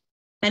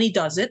 And he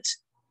does it.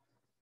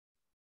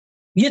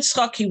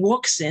 Yitzchak, he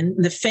walks in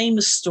the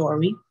famous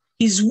story.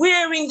 He's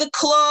wearing the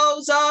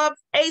clothes of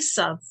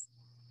Esau.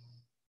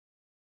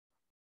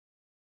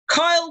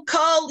 Kol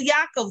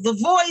Yaakov. The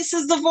voice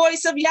is the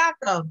voice of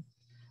Yaakov.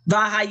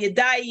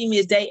 V'hayadayim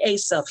yedei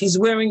Esau. He's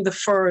wearing the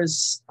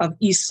furs of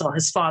Esau,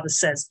 his father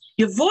says.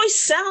 Your voice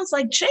sounds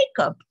like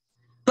Jacob,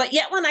 but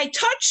yet when I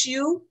touch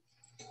you,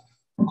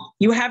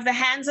 you have the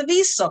hands of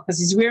Esau because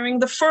he's wearing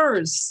the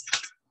furs.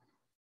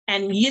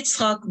 And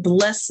Yitzchak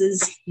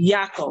blesses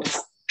Yaakov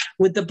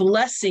with the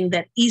blessing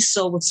that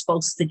Esau was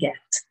supposed to get.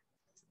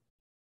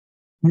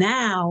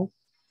 Now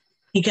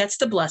he gets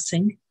the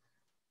blessing,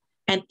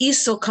 and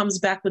Esau comes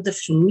back with the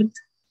food,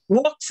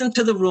 walks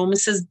into the room and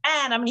says,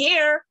 Dad, I'm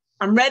here.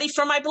 I'm ready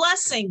for my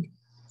blessing.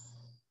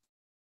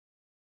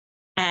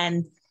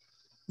 And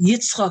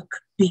Yitzchak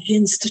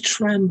begins to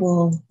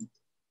tremble.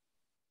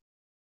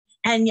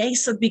 And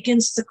Esau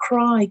begins to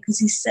cry because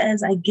he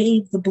says, I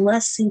gave the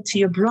blessing to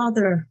your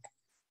brother.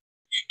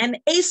 And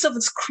Esau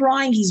is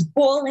crying. He's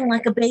bawling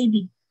like a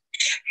baby.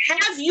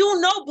 Have you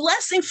no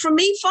blessing for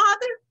me,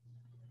 Father?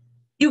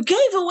 You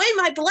gave away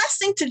my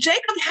blessing to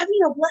Jacob. Have you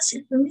no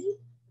blessing for me?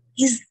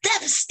 He's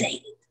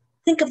devastated.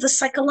 Think of the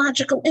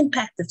psychological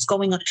impact that's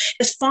going on.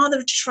 His father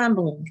is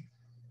trembling.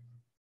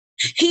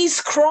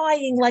 He's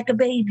crying like a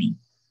baby.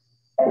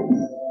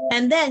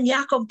 And then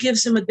Yaakov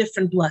gives him a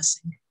different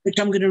blessing, which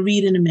I'm going to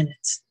read in a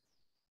minute.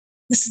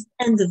 This is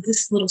the end of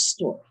this little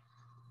story.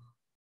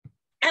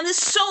 And there's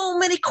so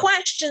many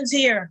questions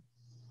here.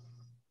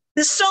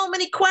 There's so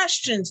many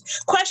questions.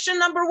 Question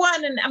number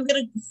one, and I'm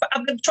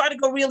gonna try to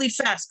go really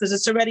fast because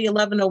it's already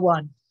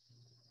 11:01.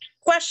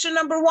 Question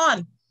number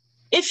one: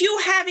 if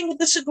you're having a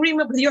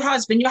disagreement with your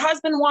husband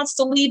wants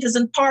to leave his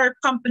entire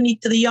company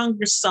to the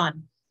younger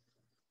son.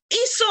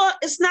 Esau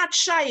is not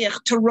shaykh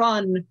to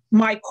run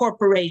my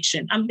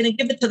corporation. I'm going to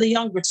give it to the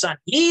younger son.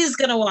 He's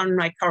going to run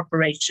my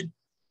corporation.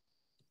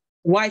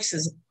 Wife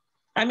says,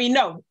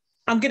 no,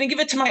 I'm going to give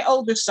it to my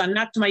older son,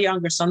 not to my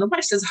younger son. The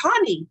wife says,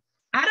 honey,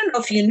 I don't know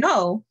if you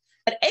know,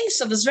 but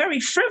Esau is very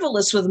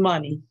frivolous with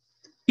money.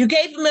 You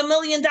gave him $1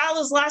 million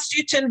last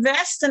year to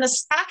invest in a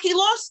stock. He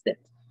lost it.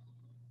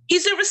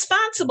 He's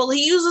irresponsible.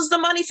 He uses the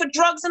money for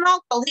drugs and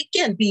alcohol. He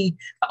can't be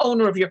the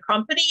owner of your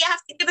company. You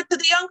have to give it to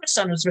the younger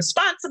son who's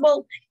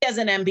responsible. He has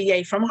an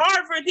MBA from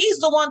Harvard. He's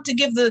the one to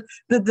give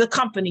the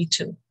company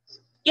to.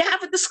 You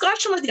have a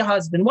discussion with your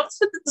husband. What's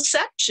the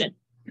deception?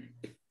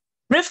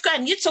 Rivka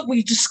and Yitzhak,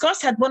 we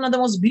discussed, had one of the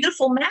most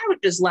beautiful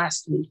marriages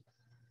last week.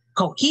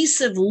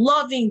 Cohesive,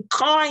 loving,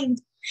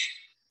 kind.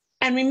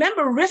 And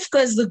remember,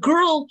 Rivka is the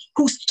girl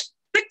who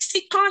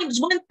 60 times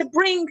went to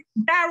bring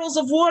barrels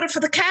of water for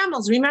the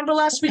camels. Remember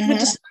last week we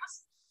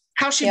discussed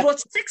how she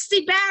brought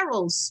 60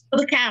 barrels for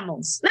the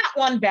camels, not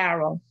one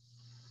barrel.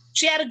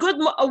 She had a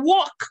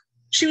walk.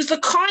 She was the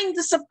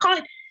kindest of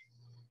kind.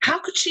 How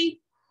could she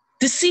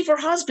deceive her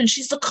husband?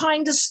 She's the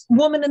kindest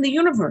woman in the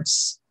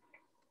universe.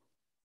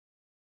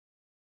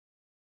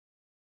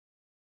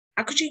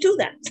 How could she do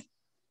that?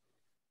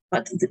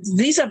 But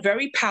these are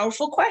very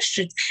powerful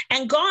questions.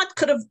 And God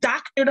could have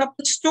doctored up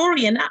the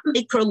story and not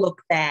make her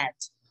look bad.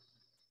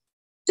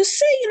 To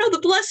say, the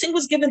blessing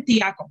was given to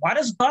Yaakov. Why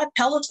does God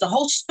tell us the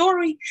whole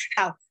story?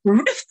 How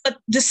Rivka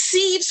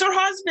deceives her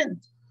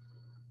husband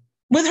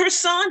with her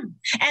son.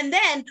 And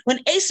then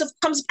when Esau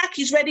comes back,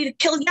 he's ready to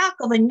kill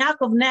Yaakov. And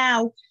Yaakov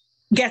now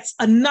gets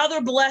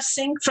another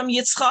blessing from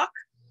Yitzchak,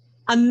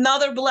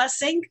 another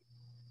blessing,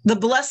 the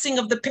blessing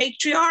of the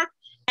patriarch.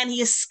 And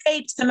he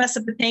escapes to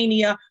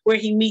Mesopotamia where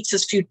he meets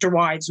his future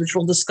wives, which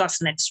we'll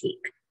discuss next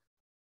week.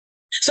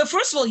 So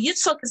first of all,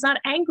 Yitzchak is not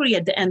angry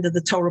at the end of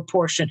the Torah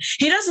portion.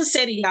 He doesn't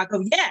say to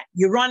Yaakov, yeah,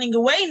 you're running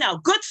away now.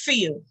 Good for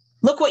you.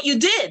 Look what you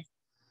did.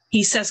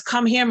 He says,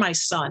 come here, my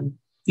son.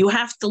 You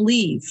have to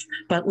leave,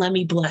 but let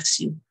me bless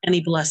you. And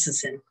he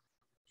blesses him.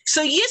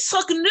 So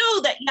Yitzchak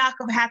knew that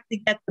Yaakov had to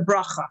get the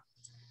bracha.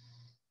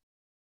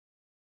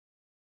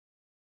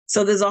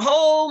 So there's a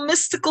whole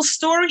mystical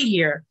story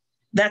here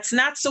that's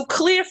not so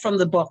clear from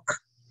the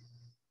book.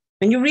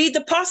 When you read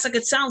the pasuk,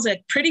 it sounds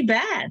like pretty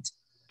bad.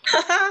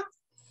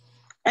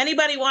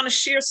 Anybody want to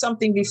share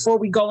something before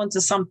we go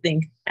into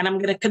something? And I'm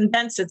going to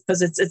condense it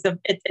because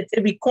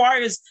it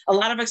requires a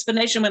lot of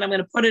explanation, but I'm going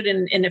to put it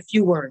in a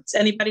few words.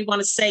 Anybody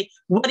want to say,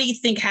 what do you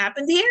think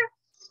happened here?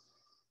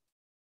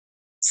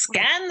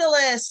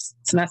 Scandalous.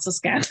 It's not so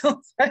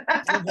scandalous.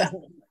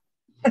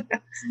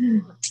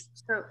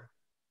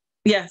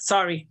 Yeah,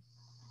 sorry.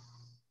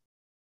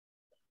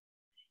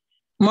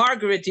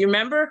 Margaret, do you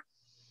remember?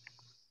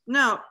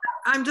 No,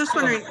 I'm just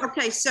wondering.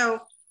 Okay,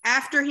 so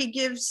after he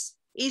gives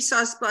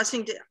Esau's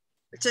blessing to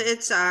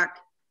Yitzhak,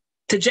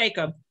 to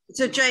Jacob,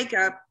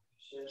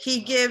 he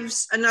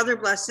gives another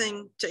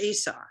blessing to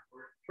Esau,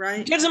 right?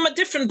 He gives him a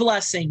different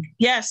blessing.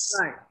 Yes,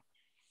 right.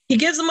 He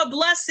gives him a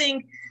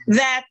blessing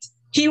that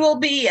he will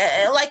be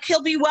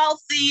he'll be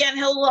wealthy and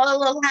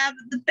he'll have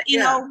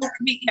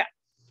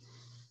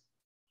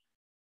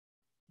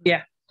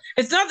yeah.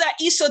 It's not that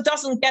Esau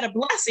doesn't get a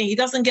blessing. He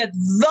doesn't get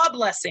the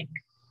blessing.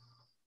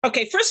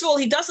 Okay, first of all,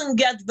 he doesn't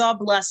get the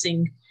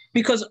blessing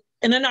because,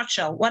 in a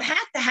nutshell, what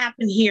had to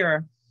happen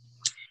here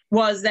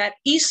was that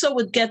Esau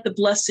would get the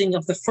blessing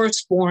of the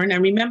firstborn.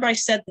 And remember, I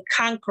said the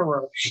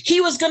conqueror.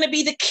 He was going to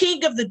be the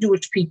king of the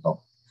Jewish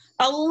people,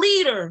 a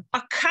leader,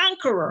 a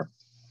conqueror,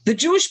 the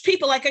Jewish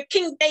people, like a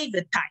King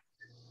David type.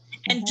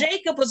 And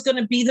Jacob was going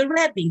to be the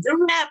Rebbe, the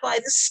rabbi,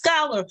 the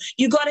scholar.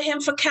 You go to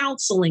him for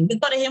counseling. You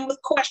go to him with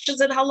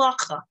questions in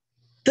halacha,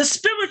 the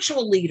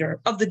spiritual leader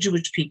of the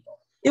Jewish people.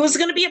 It was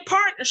going to be a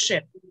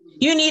partnership.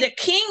 You need a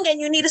king and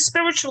you need a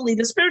spiritual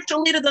leader. The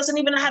spiritual leader doesn't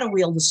even know how to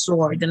wield a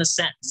sword, in a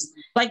sense.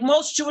 Like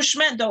most Jewish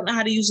men don't know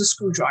how to use a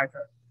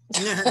screwdriver.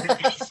 You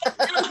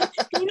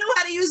know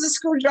how to use a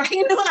screwdriver.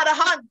 You know how to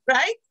hunt,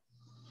 right?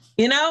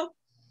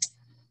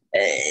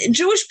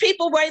 Jewish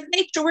people by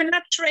nature were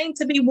not trained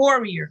to be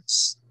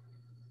warriors.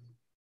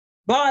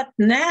 But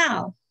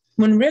now,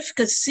 when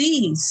Rivka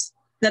sees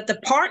that the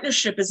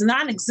partnership is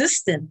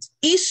non-existent,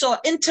 Esau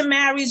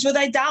intermarries with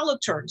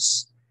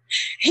idolaters.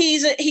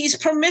 He's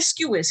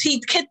promiscuous. He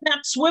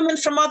kidnaps women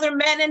from other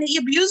men and he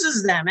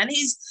abuses them. And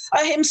he's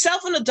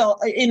himself an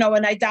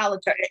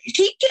idolater.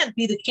 He can't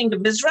be the king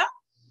of Israel.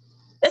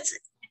 It's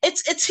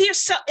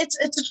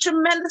a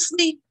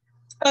tremendously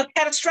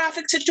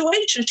catastrophic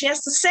situation. She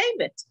has to save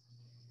it.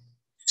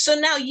 So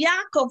now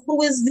Yaakov,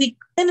 who is the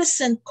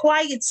innocent,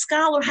 quiet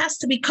scholar, has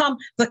to become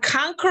the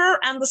conqueror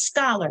and the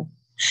scholar.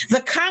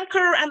 the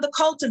conqueror and the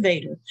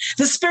cultivator,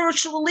 the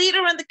spiritual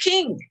leader and the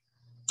king.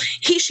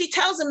 She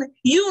tells him,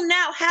 you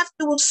now have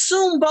to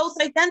assume both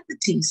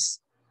identities.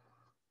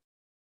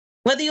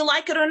 Whether you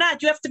like it or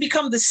not, you have to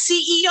become the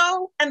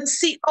CEO and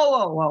the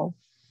COO,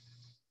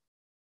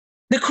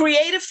 the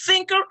creative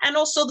thinker and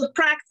also the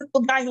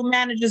practical guy who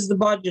manages the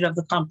budget of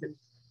the company.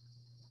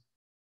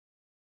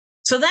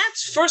 So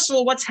that's, first of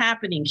all, what's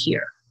happening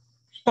here.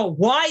 But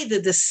why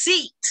the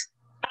deceit?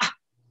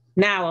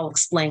 Now I'll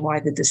explain why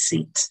the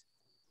deceit.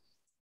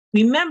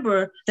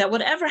 Remember that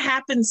whatever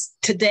happens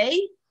today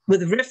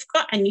with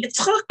Rivka and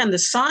Yitzchak and the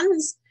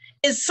sons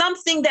is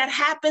something that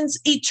happens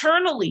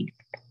eternally.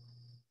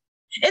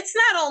 It's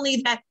not only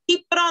that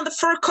he put on the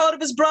fur coat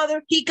of his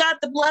brother, he got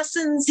the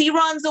blessings, he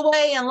runs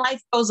away, and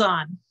life goes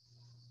on.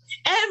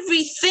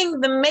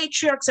 Everything the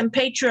matriarchs and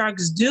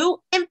patriarchs do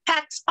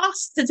impacts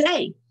us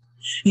today.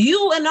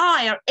 You and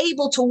I are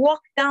able to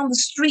walk down the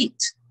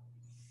street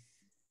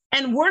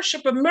and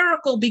worship a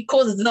miracle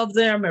because of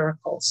their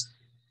miracles.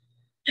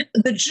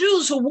 The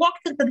Jews who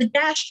walked into the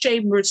gas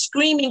chamber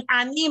screaming,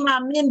 Ani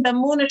ma'amin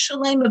b'emunah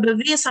shalema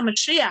b'vias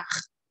HaMashiach,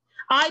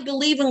 I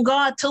believe in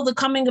God till the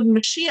coming of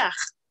Mashiach,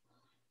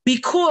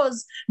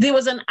 because there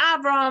was an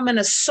Abraham and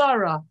a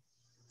Sarah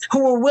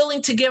who were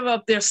willing to give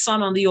up their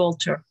son on the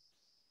altar.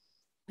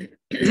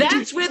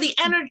 That's where the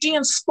energy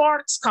and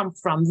sparks come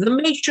from, the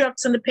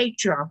matriarchs and the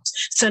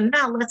patriarchs. So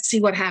now let's see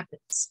what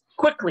happens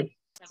quickly.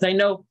 I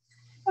know,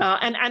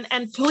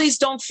 and please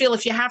don't feel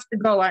if you have to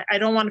go. I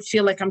don't want to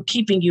feel like I'm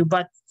keeping you,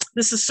 but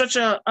this is such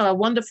a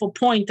wonderful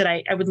point that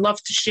I would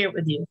love to share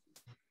with you.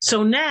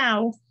 So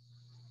now,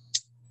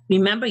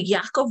 remember,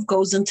 Yaakov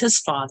goes into his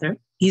father.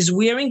 He's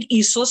wearing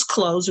Esau's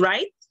clothes,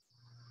 right?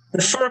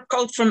 The fur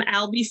coat from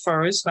Albi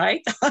Furs,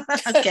 right?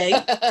 Okay.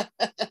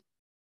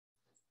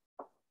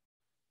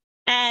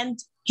 And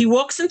he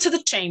walks into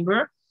the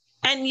chamber,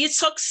 and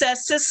Yitzchak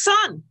says to his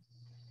son,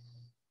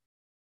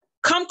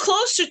 come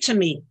closer to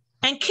me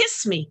and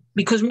kiss me,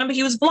 because remember,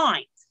 he was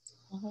blind.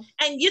 Mm-hmm.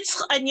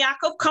 And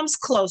Yaakov comes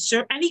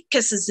closer, and he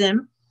kisses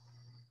him.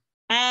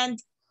 And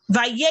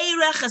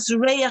Vayerech es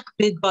reach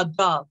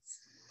bigadav.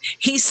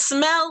 He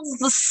smells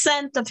the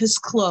scent of his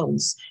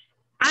clothes.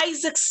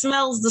 Isaac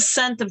smells the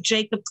scent of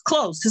Jacob's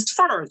clothes, his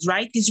furs,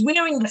 right? He's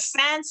wearing the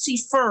fancy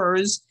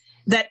furs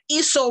that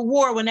Esau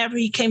wore whenever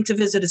he came to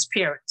visit his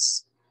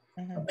parents.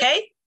 Mm-hmm.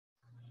 Okay?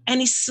 And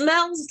he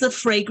smells the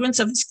fragrance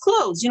of his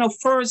clothes. You know,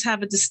 furs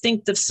have a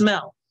distinctive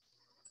smell.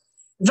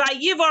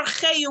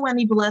 Vayivarcheyu, and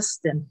he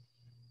blessed him.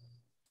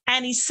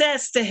 And he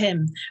says to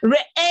him,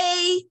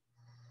 Re'ei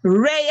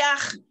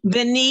reach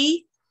b'ni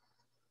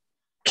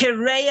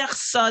kereach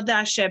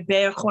sada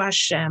sheberchu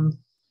Hashem.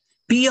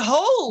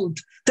 Behold,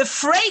 the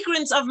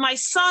fragrance of my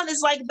son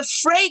is like the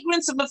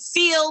fragrance of a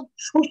field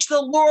which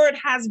the Lord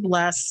has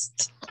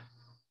blessed.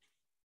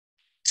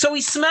 So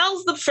he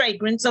smells the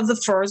fragrance of the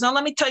furs. Now,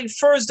 let me tell you,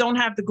 furs don't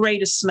have the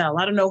greatest smell.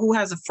 I don't know who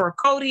has a fur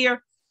coat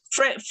here.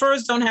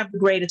 Furs don't have the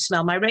greatest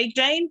smell. Am I right,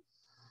 Jane?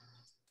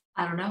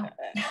 I don't know.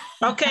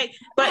 Okay,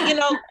 but you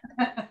know,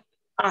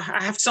 I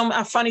have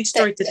a funny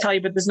story to tell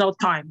you, but there's no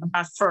time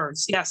about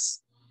furs.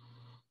 Yes.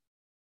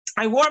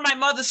 I wore my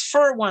mother's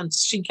fur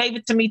once. She gave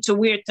it to me to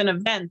wear to an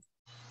event.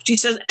 She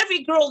says,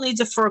 every girl needs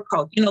a fur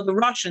coat. You know, the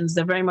Russians,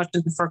 they're very much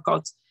into fur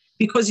coats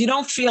because you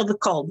don't feel the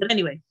cold. But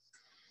anyway,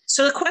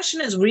 so the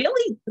question is,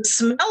 really, the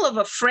smell of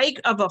a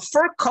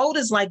fur coat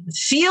is like the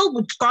field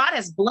which God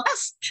has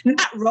blessed?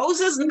 Not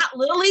roses, not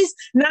lilies,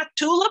 not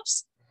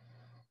tulips,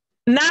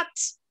 not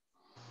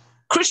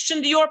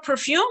Christian Dior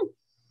perfume.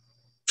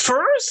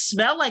 Furs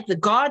smell like the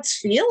God's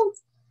field?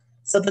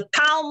 So the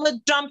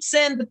Talmud jumps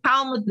in, the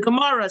Talmud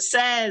Gemara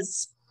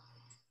says,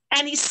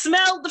 and he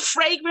smelled the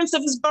fragrance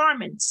of his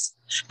garments.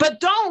 But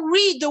don't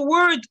read the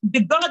word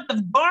begod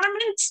of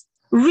garments,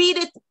 read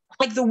it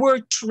like the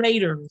word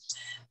trader.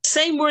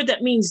 Same word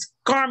that means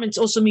garments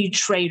also mean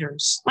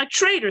traders. Like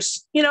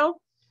traders, you know,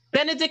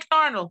 Benedict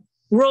Arnold,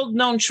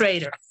 world-known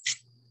trader.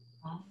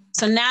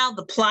 So now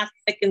the plot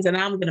thickens, and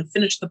I'm going to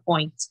finish the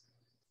point.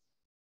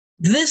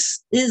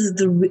 This is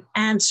the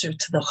answer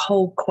to the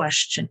whole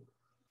question.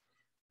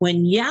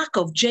 When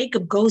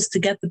Jacob goes to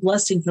get the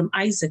blessing from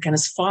Isaac and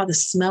his father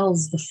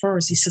smells the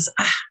furs, he says,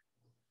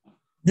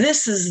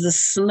 this is the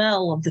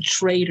smell of the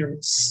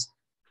traders.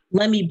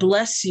 Let me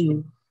bless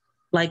you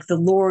like the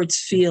Lord's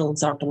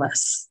fields are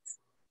blessed.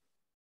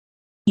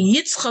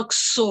 Yitzchak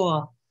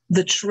saw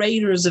the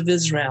traders of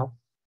Israel,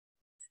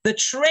 the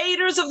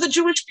traders of the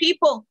Jewish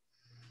people.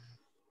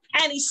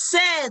 And he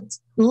said,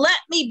 let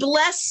me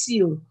bless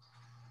you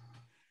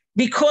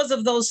because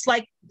of those,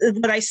 like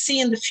what I see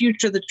in the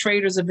future, the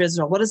traders of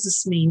Israel. What does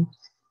this mean?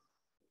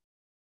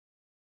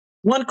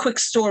 One quick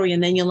story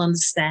and then you'll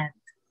understand.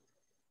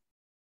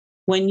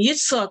 When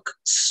Yitzchak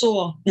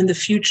saw in the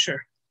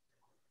future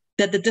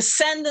that the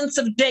descendants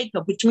of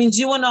Jacob, which means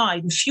you and I,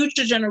 the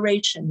future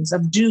generations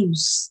of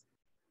Jews,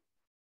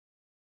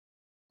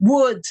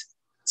 would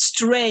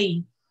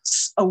stray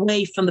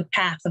away from the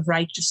path of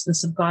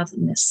righteousness, of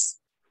godliness.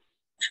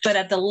 But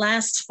at the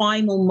last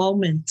final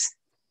moment,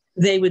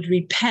 they would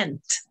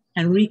repent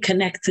and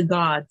reconnect to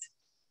God.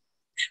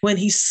 When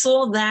he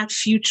saw that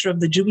future of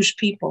the Jewish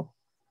people,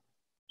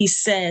 he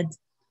said,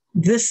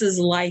 this is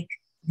like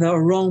the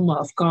aroma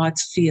of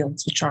God's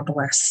fields, which are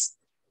blessed.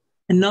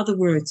 In other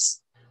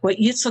words, what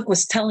Yitzchak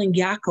was telling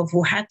Yaakov,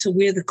 who had to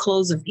wear the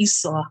clothes of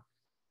Esau,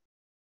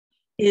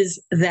 is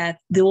that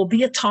there will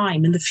be a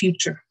time in the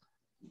future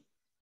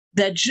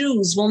that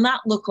Jews will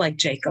not look like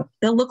Jacob.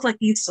 They'll look like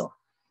Esau.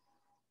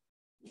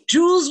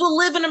 Jews will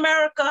live in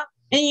America,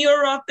 in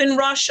Europe, in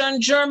Russia,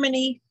 in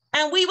Germany,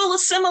 and we will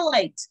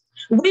assimilate.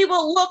 We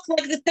will look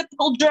like the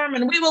typical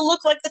German. We will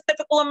look like the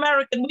typical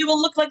American. We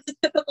will look like the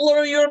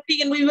typical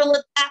European. We will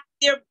adapt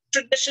their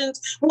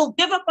traditions. We'll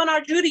give up on our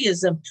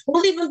Judaism.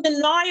 We'll even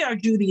deny our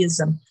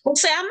Judaism. We'll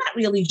say, I'm not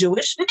really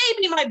Jewish.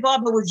 Maybe my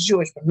Baba was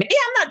Jewish, but maybe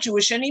I'm not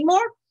Jewish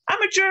anymore.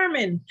 I'm a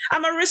German.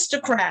 I'm an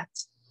aristocrat.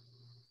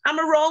 I'm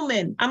a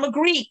Roman. I'm a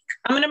Greek.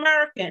 I'm an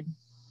American.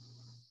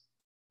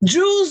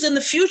 Jews in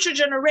the future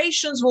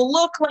generations will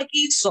look like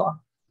Esau.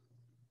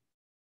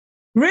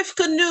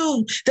 Rivka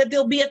knew that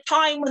there'll be a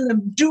time when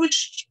the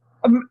Jewish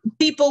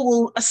people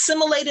will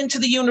assimilate into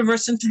the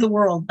universe, into the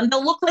world, and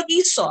they'll look like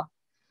Esau.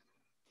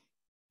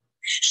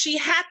 She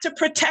had to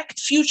protect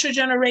future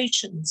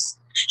generations.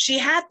 She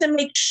had to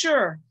make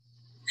sure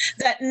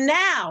that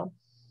now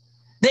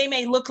they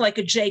may look like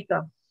a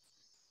Jacob,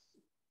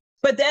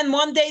 but then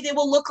one day they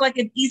will look like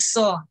an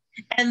Esau.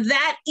 And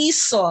that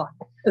Esau,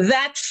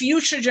 that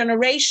future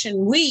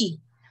generation, we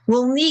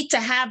will need to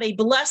have a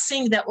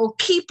blessing that will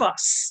keep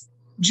us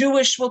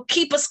Jewish, will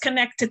keep us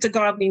connected to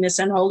godliness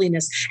and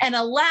holiness, and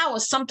allow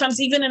us, sometimes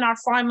even in our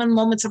final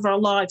moments of our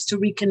lives, to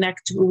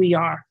reconnect to who we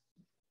are.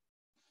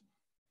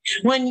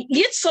 When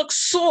Yitzchak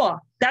saw,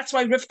 that's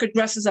why Rivka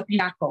dresses up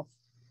Yaakov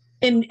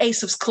in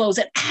Esav's clothes.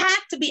 It had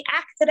to be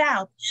acted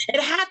out.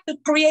 It had to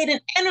create an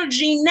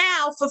energy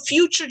now for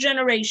future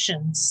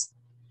generations.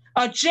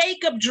 A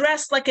Jacob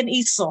dressed like an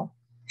Esau.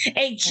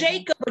 A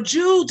Jacob, a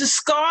Jew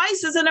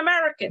disguised as an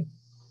American,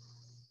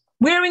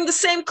 wearing the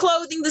same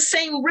clothing, the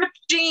same ripped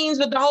jeans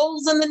with the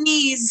holes in the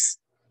knees,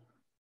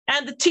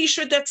 and the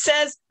t-shirt that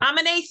says, I'm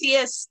an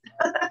atheist.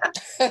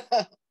 I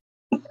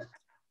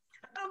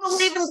don't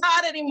believe in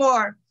God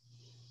anymore.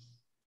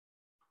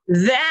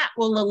 That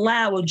will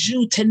allow a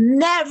Jew to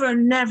never,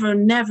 never,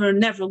 never,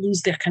 never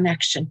lose their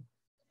connection,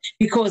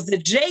 because the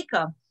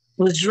Jacob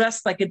was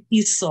dressed like an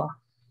Esau,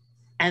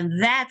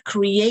 and that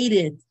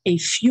created a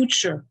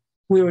future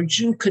where a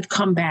Jew could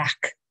come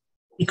back.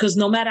 Because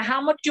no matter how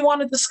much you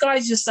want to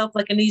disguise yourself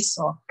like an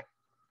Esau,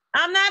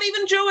 I'm not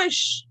even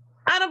Jewish.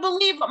 I don't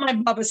believe what my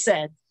Baba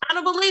said. I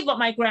don't believe what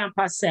my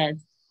grandpa said.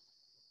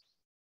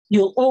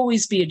 You'll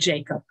always be a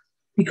Jacob,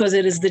 because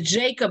it is the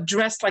Jacob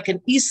dressed like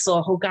an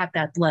Esau who got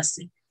that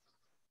blessing.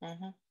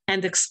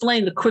 And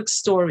explain the quick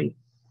story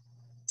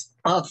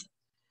of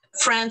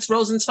Franz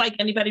Rosenzweig.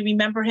 Anybody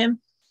remember him?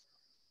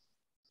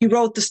 He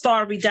wrote The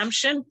Star of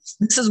Redemption.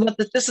 This is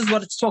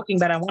what it's talking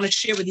about. I want to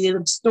share with you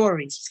the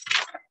story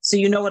so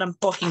you know what I'm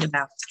talking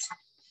about.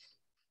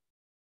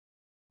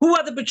 Who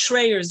are the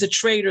betrayers, the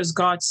traitors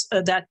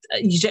that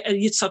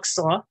Yitzchak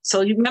saw?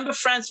 So you remember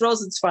Franz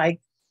Rosenzweig.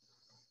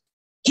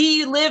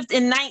 He died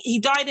in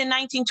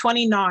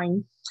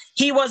 1929.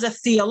 He was a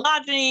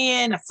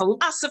theologian, a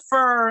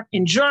philosopher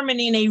in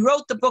Germany, and he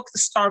wrote the book, The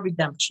Star of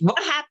Redemption.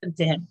 What happened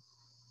to him?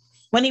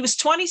 When he was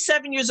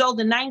 27 years old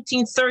in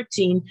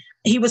 1913,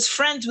 he was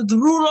friends with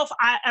Rudolf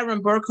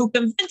Ehrenberg, who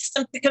convinced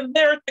him to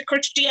convert to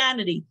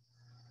Christianity.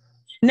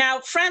 Now,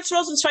 Franz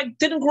Rosenzweig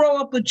didn't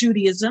grow up with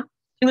Judaism.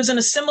 He was an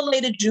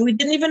assimilated Jew. He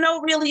didn't even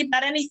know really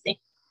about anything.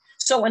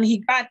 So when he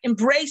got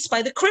embraced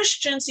by the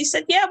Christians, he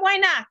said, yeah, why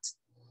not?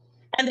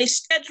 And they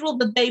scheduled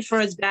the day for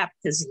his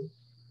baptism.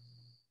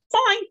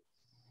 Fine.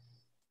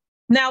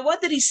 Now,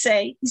 what did he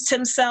say? He said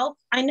himself,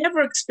 I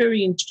never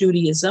experienced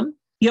Judaism.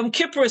 Yom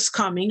Kippur is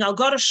coming. I'll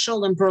go to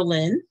shul in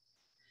Berlin.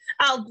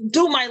 I'll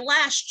do my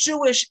last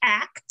Jewish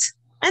act.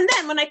 And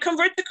then when I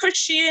convert to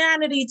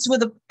Christianity, it's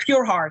with a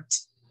pure heart.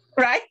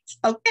 Right?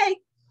 Okay.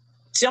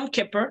 It's Yom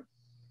Kippur.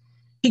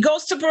 He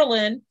goes to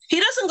Berlin. He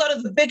doesn't go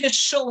to the biggest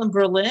shul in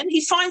Berlin.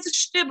 He finds a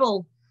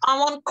shtibel on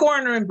one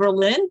corner in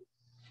Berlin.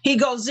 He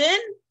goes in,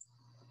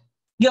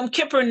 Yom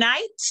Kippur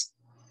night,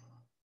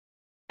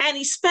 and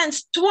he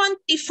spends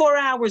 24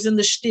 hours in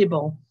the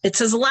shtibel. It's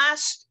his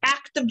last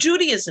act of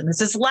Judaism. It's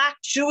his last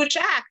Jewish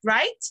act,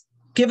 right?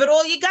 Give it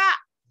all you got.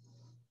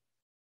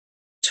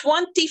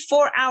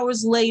 24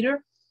 hours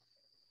later,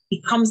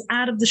 he comes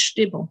out of the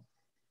shtibel.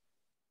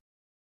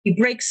 He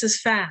breaks his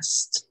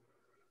fast.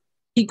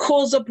 He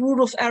calls up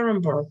Rudolf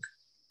Ehrenberg.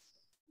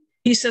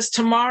 He says,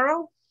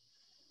 tomorrow,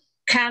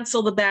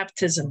 cancel the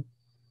baptism.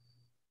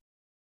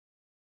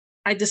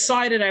 I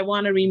decided I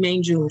want to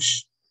remain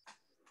Jewish.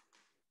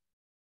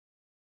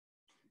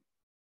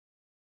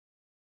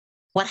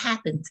 What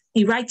happened?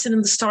 He writes it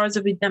in the Stars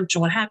of Redemption.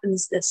 What happened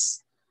is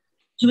this.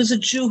 He was a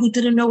Jew who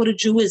didn't know what a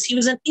Jew is. He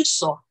was an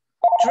Esau,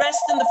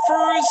 dressed in the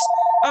furs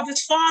of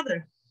his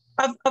father,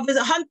 of his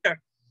hunter.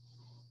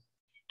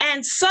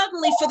 And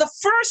suddenly, for the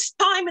first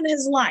time in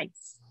his life,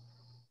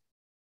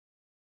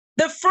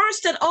 not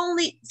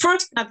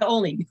the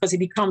only, because he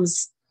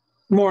becomes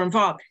more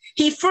involved.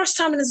 First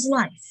time in his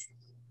life,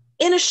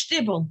 in a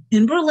shtibel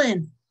in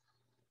Berlin,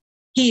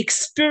 he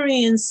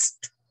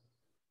experienced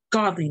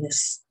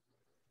godliness,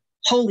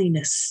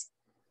 holiness.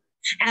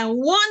 And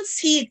once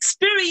he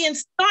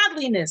experienced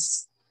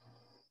godliness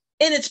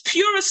in its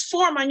purest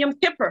form on Yom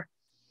Kippur,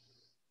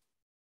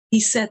 he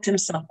said to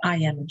himself, I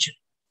am a Jew.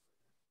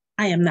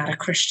 I am not a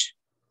Christian.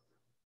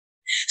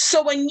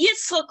 So when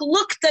Yitzchak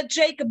looked at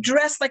Jacob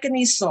dressed like an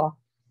Esau,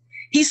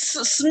 he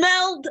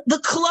smelled the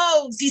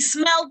clothes, he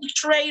smelled the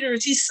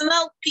traitors, he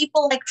smelled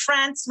people like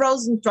Franz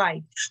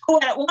Rosenzweig, who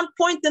at one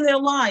point in their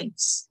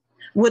lives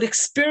would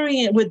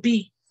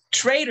be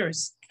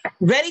traitors,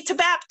 ready to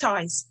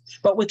baptize,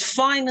 but would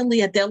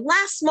finally at their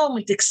last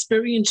moment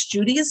experience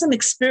Judaism,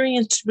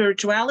 experience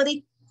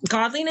spirituality,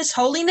 godliness,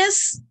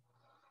 holiness.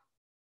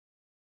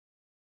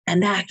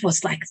 And that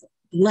was like the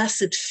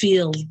blessed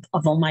field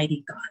of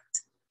Almighty God.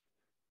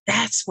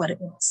 That's what it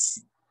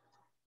was.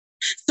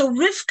 So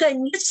Rivka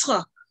and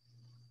Yitzchak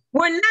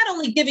were not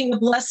only giving a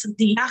blessing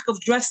to Yaakov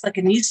dressed like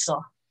an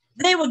Esau,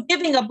 they were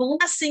giving a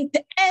blessing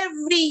to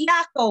every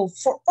Yaakov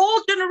for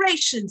all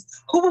generations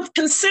who would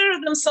consider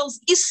themselves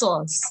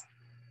Esau's,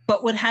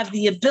 but would have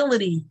the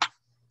ability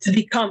to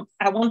become,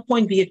 at one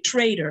point, be a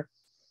traitor,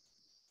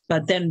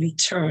 but then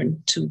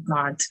return to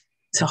God,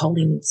 to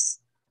holiness.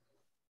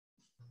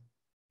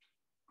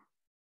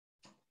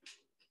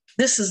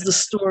 This is the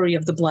story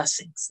of the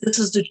blessings. This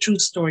is the true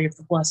story of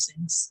the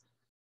blessings.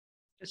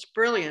 It's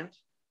brilliant.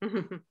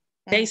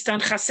 Based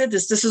on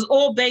Hasidus. This is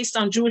all based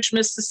on Jewish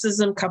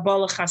mysticism,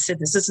 Kabbalah,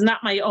 Hasidus. It's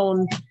not my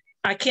own.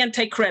 I can't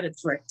take credit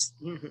for it.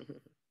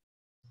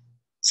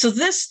 So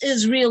this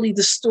is really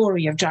the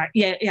story of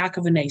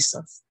Yaakov and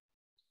Esav.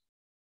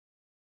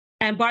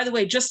 And by the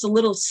way, just a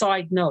little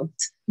side note,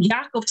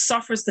 Yaakov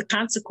suffers the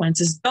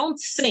consequences. Don't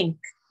think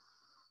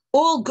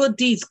all good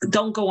deeds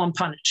don't go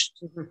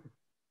unpunished.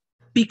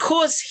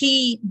 Because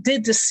he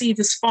did deceive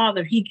his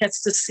father, he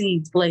gets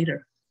deceived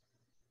later.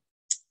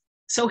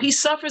 So he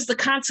suffers the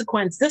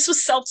consequence. This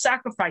was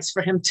self-sacrifice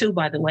for him too,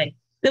 by the way.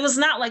 It was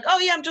not like, oh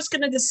yeah, I'm just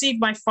going to deceive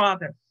my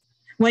father.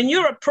 When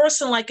you're a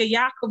person like a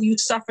Yaakov, you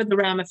suffer the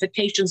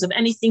ramifications of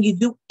anything you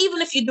do,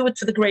 even if you do it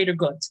for the greater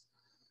good.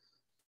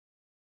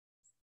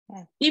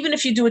 Even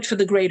if you do it for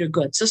the greater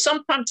good. So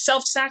sometimes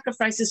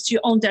self-sacrifice is to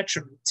your own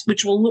detriment,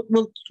 which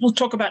we'll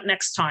talk about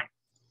next time.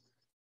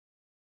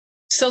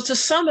 So to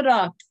sum it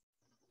up,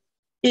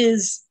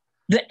 is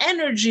the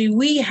energy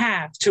we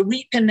have to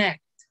reconnect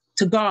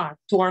to God,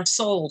 to our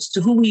souls, to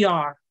who we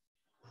are,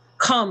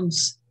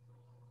 comes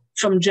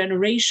from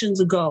generations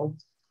ago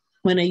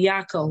when a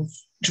Yaakov,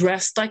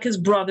 dressed like his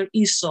brother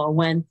Esau,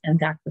 went and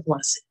got the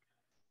blessing.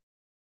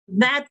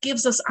 That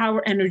gives us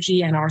our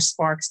energy and our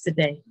sparks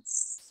today.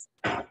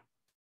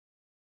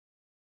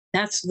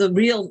 That's the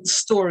real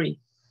story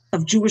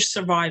of Jewish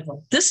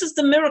survival. This is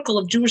the miracle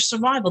of Jewish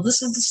survival.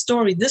 This is the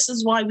story. This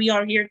is why we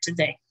are here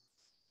today.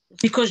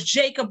 Because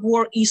Jacob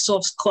wore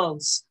Esau's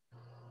clothes.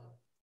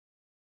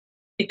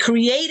 It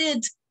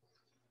created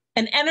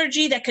an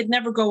energy that could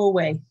never go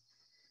away.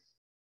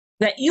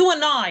 That you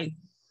and I,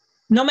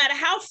 no matter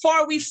how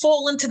far we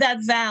fall into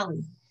that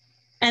valley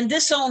and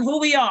disown who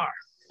we are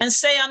and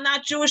say, I'm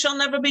not Jewish, I'll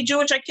never be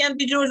Jewish, I can't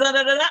be Jewish, da,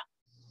 da, da, da.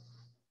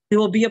 There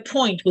will be a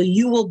point where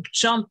you will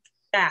jump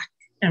back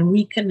and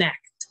reconnect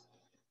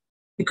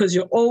because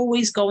you're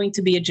always going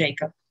to be a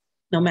Jacob,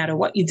 no matter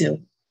what you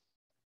do.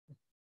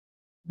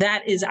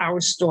 That is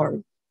our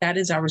story. That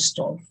is our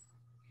story.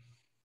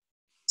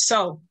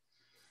 So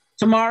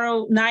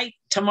tomorrow night,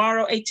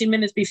 18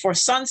 minutes before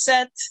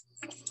sunset,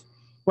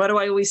 what do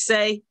I always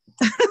say?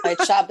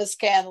 Like Shabbos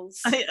candles.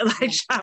 Like Shabbos.